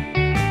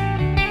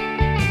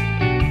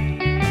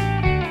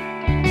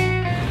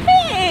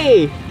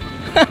 Hey!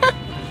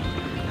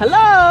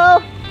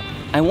 Hello!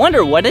 I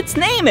wonder what its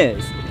name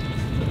is.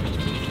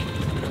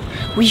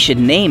 We should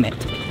name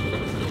it.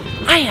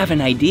 I have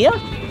an idea.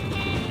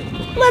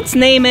 Let's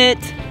name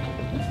it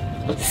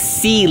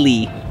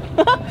Sealy.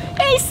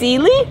 Hey,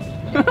 Sealy.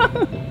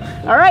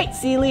 All right,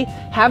 Sealy,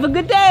 have a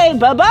good day.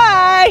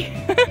 Bye-bye.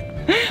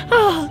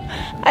 Oh,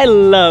 I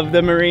love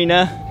the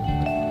marina.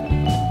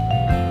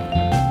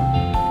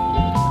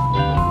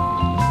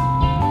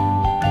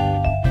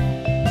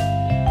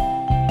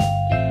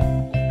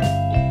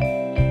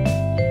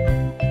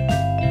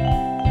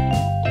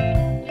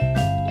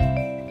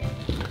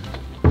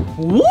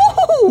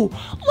 Woo!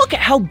 Look at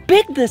how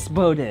big this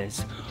boat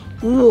is.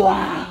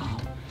 Wow.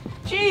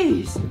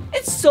 Jeez,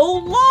 it's so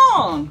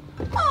long.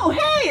 Oh,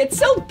 hey, it's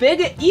so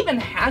big it even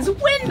has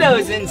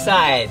windows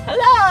inside.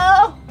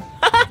 Hello.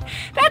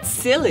 That's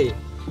silly.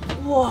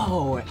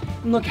 Whoa,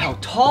 and look how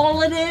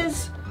tall it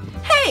is.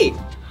 Hey,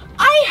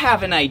 I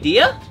have an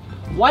idea.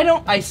 Why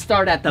don't I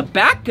start at the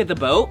back of the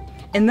boat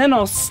and then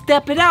I'll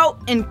step it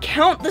out and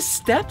count the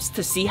steps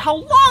to see how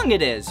long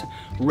it is.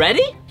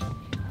 Ready?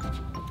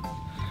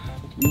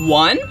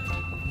 1,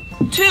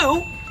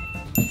 2,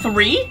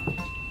 3,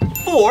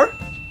 4,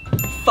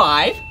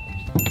 5,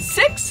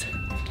 6,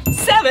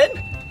 7,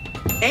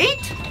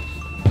 8,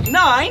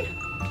 9,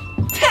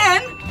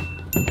 10,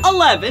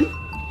 11,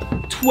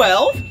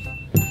 12,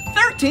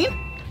 13,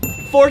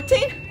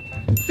 14,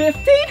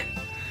 15,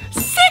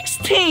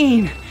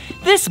 16!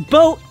 This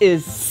boat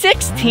is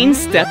 16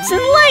 steps in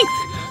length!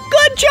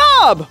 Good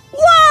job!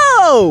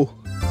 Whoa!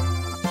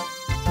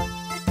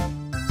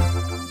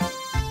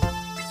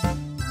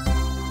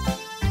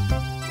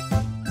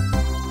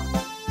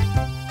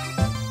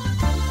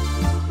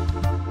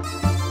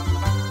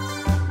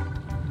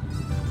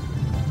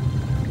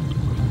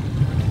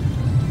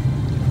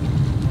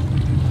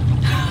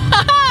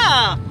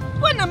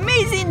 What an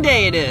amazing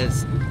day it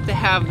is to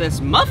have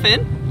this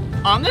muffin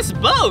on this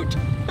boat.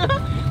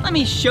 Let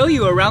me show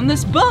you around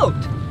this boat.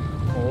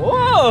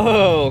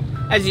 Whoa!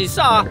 As you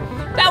saw,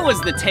 that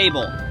was the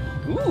table.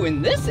 Ooh,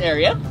 in this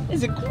area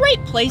is a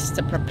great place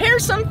to prepare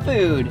some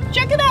food.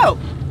 Check it out,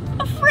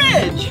 a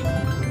fridge.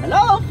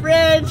 Hello,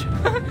 fridge.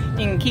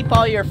 You can keep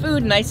all your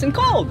food nice and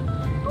cold.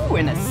 Ooh,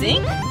 and a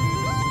sink.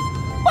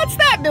 What's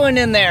that doing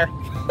in there?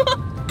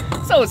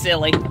 So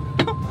silly.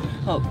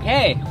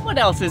 Okay, what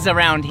else is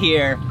around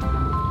here?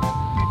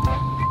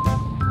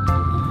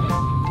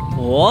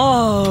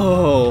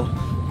 Whoa,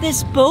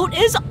 this boat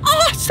is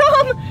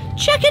awesome!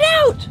 Check it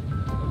out!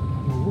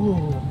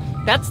 Ooh,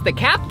 that's the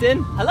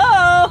captain.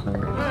 Hello!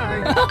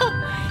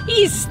 Hi.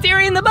 He's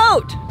steering the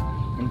boat.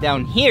 And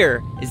down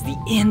here is the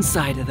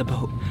inside of the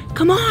boat.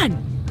 Come on!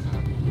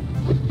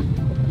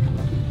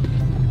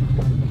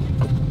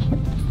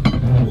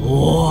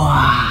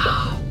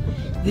 Wow!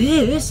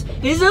 This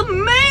is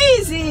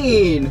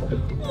amazing!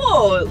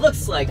 Whoa, it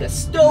looks like a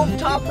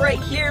stovetop right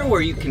here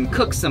where you can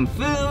cook some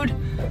food.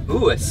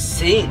 Ooh, a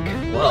sink.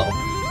 Whoa,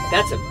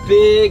 that's a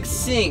big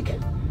sink.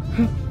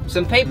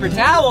 Some paper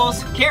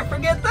towels, can't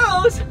forget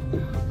those.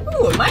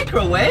 Ooh, a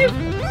microwave.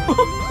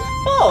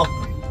 Oh,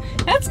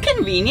 that's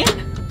convenient.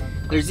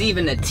 There's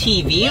even a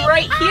TV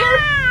right here.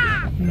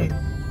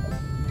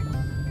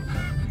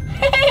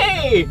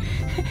 Hey,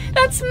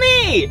 that's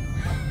me.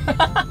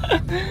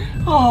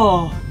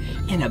 Oh,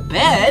 in a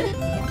bed.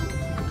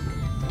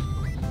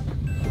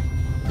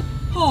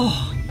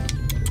 Oh.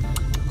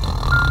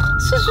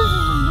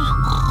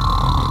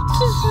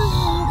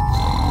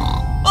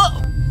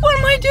 Oh, what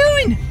am I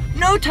doing?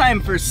 No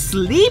time for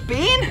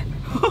sleeping.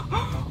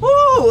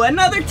 Ooh,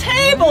 another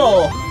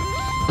table.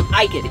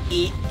 I could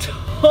eat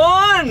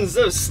tons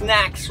of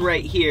snacks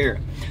right here.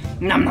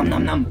 Nom nom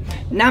nom nom.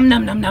 Nom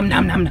nom nom nom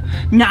nom nom.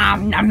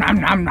 Nom nom nom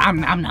nom nom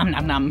nom nom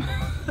nom nom.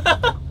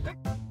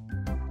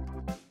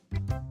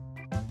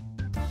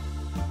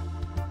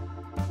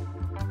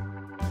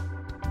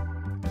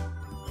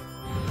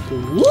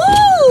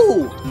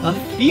 Woo! A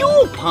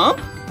fuel pump?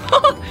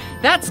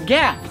 That's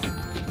gas.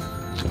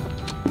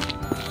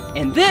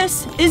 And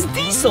this is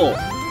diesel.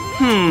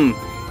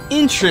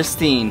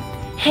 Interesting.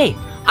 Hey,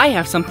 I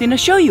have something to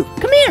show you.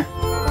 Come here.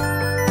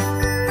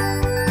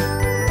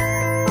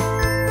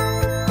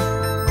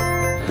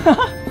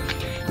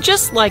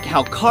 Just like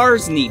how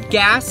cars need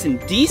gas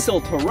and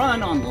diesel to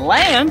run on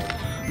land,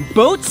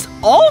 boats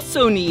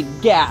also need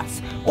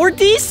gas or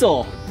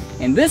diesel.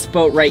 And this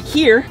boat right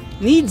here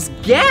needs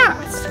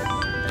gas.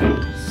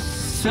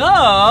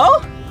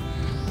 So,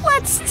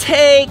 let's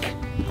take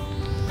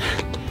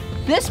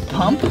this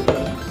pump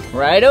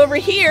right over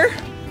here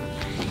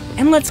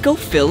and let's go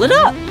fill it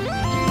up.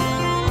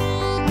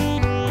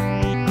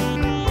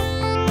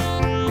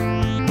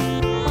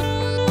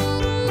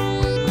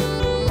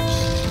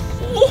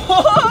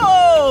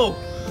 Whoa!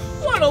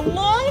 What a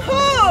long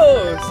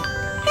hose!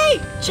 Hey,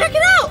 check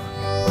it out!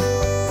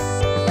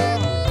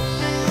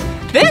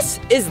 This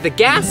is the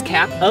gas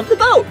cap of the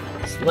boat.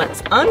 So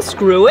let's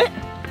unscrew it.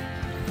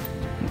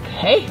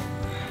 Okay,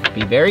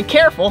 be very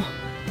careful.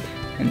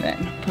 And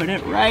then put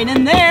it right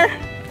in there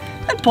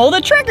and pull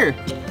the trigger.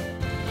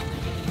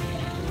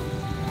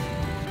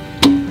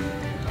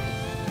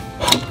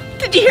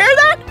 Did you hear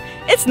that?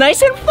 It's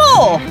nice and full.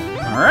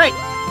 All right,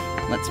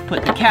 let's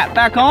put the cap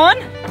back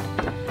on.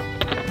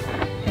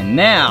 And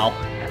now,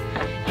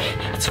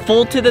 it's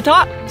full to the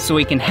top so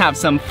we can have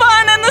some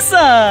fun in the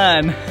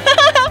sun.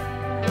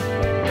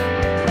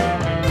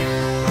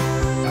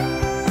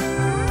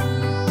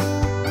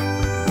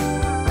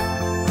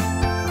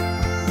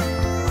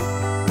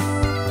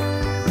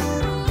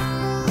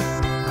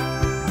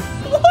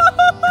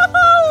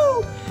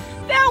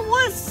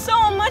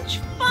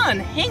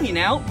 Hanging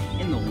out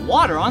in the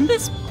water on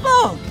this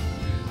boat.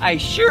 I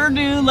sure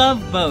do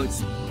love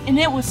boats, and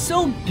it was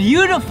so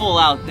beautiful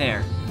out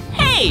there.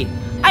 Hey,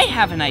 I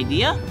have an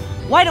idea.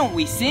 Why don't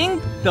we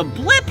sing the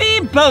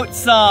Blippi boat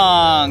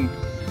song?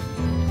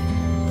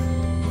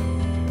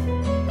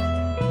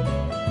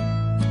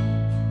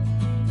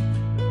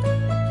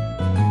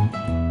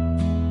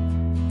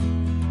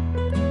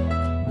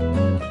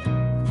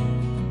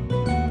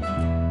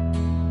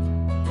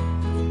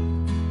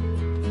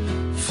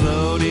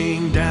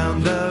 Floating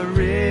down the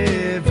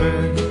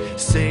river,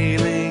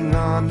 sailing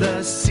on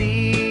the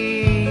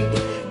sea,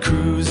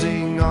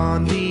 cruising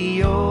on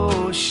the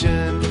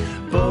ocean,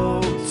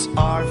 boats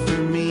are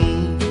for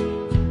me.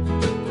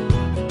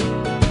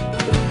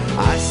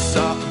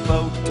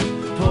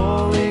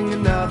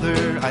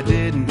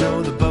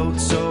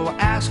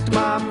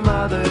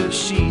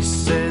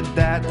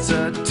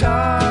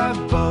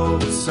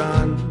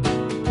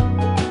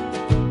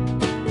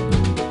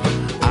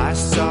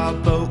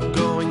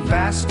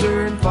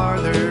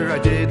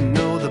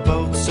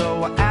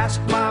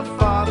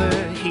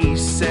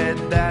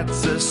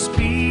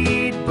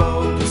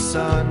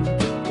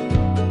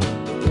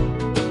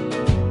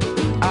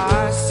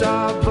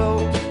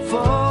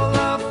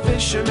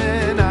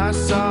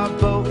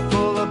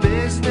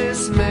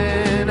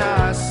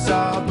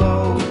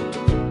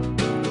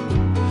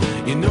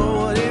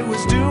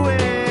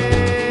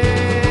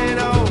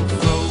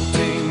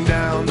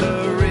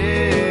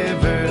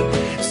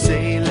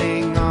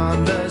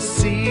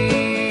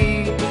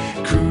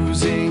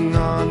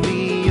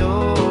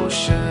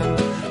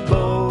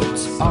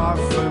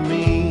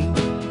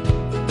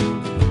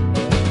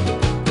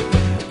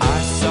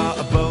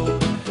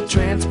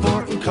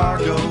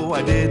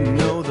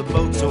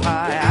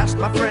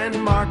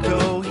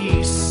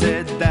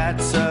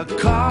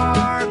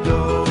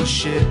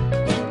 ship.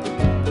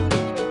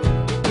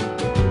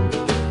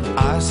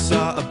 I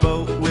saw a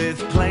boat with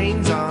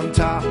planes on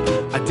top.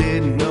 I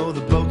didn't know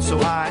the boat, so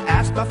I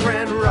asked my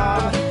friend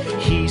Rob.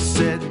 He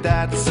said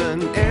that's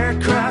an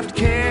aircraft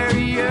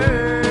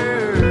carrier.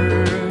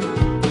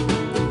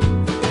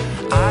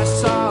 I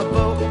saw a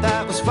boat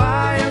that was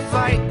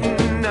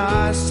firefighting.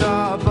 I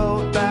saw a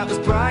boat that was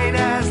bright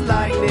as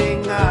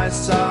lightning. I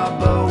saw a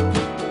boat.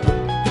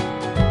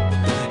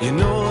 You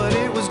know what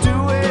it was doing?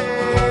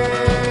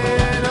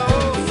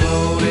 Oh,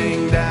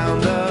 floating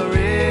down the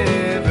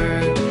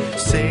river,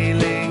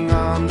 sailing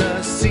on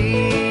the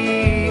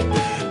sea,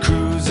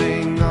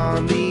 cruising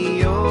on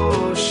the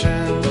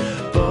ocean.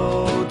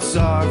 Boats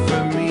are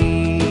for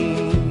me.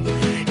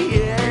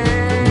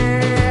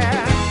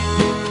 Yeah.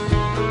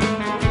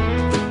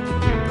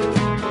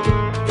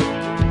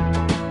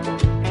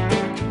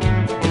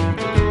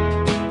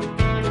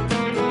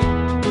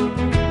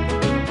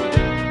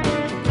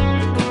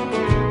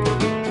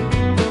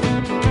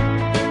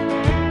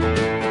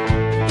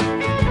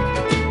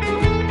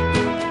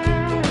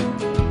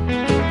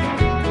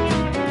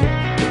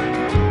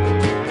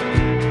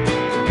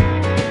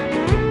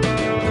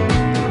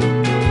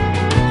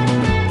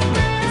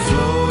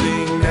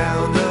 Floating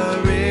down the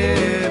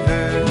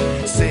river,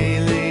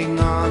 sailing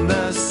on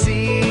the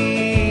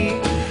sea,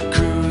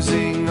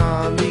 cruising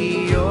on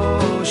the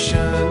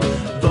ocean.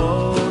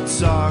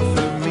 Boats are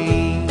for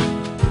me.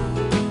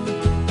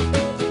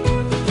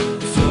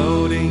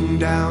 Floating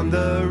down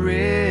the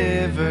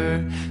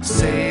river,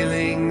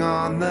 sailing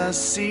on the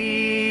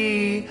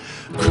sea,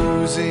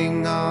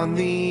 cruising on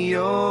the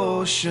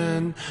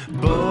ocean.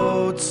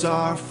 Boats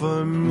are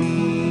for me.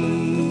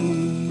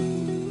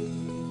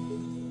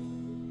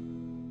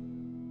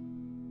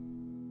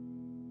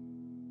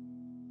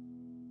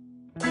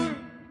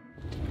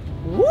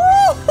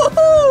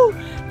 Woo-hoo-hoo!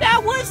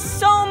 That was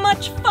so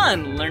much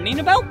fun learning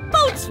about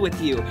boats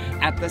with you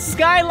at the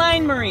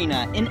Skyline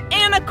Marina in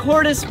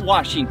Anacortes,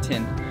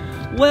 Washington.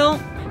 Well,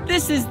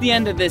 this is the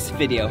end of this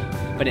video,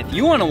 but if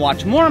you want to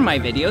watch more of my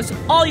videos,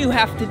 all you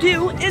have to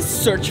do is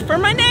search for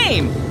my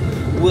name.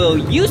 Will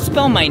you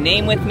spell my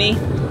name with me?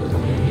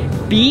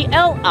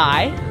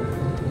 B-L-I-P-P-I.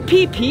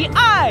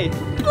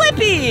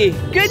 Blippi!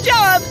 Good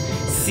job!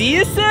 See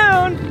you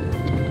soon!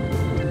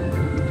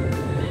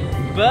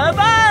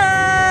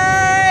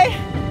 Bye-bye!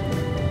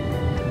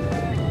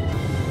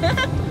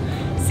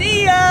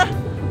 See ya!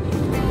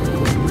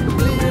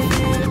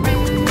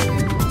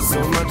 So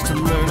much to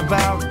learn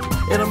about,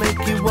 it'll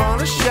make you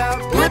wanna shout,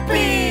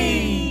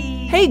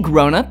 Blippi! Hey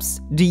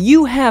grown-ups, do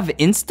you have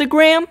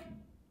Instagram?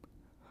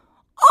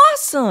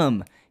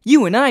 Awesome!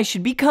 You and I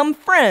should become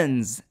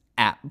friends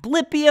at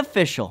Blippi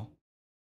Official.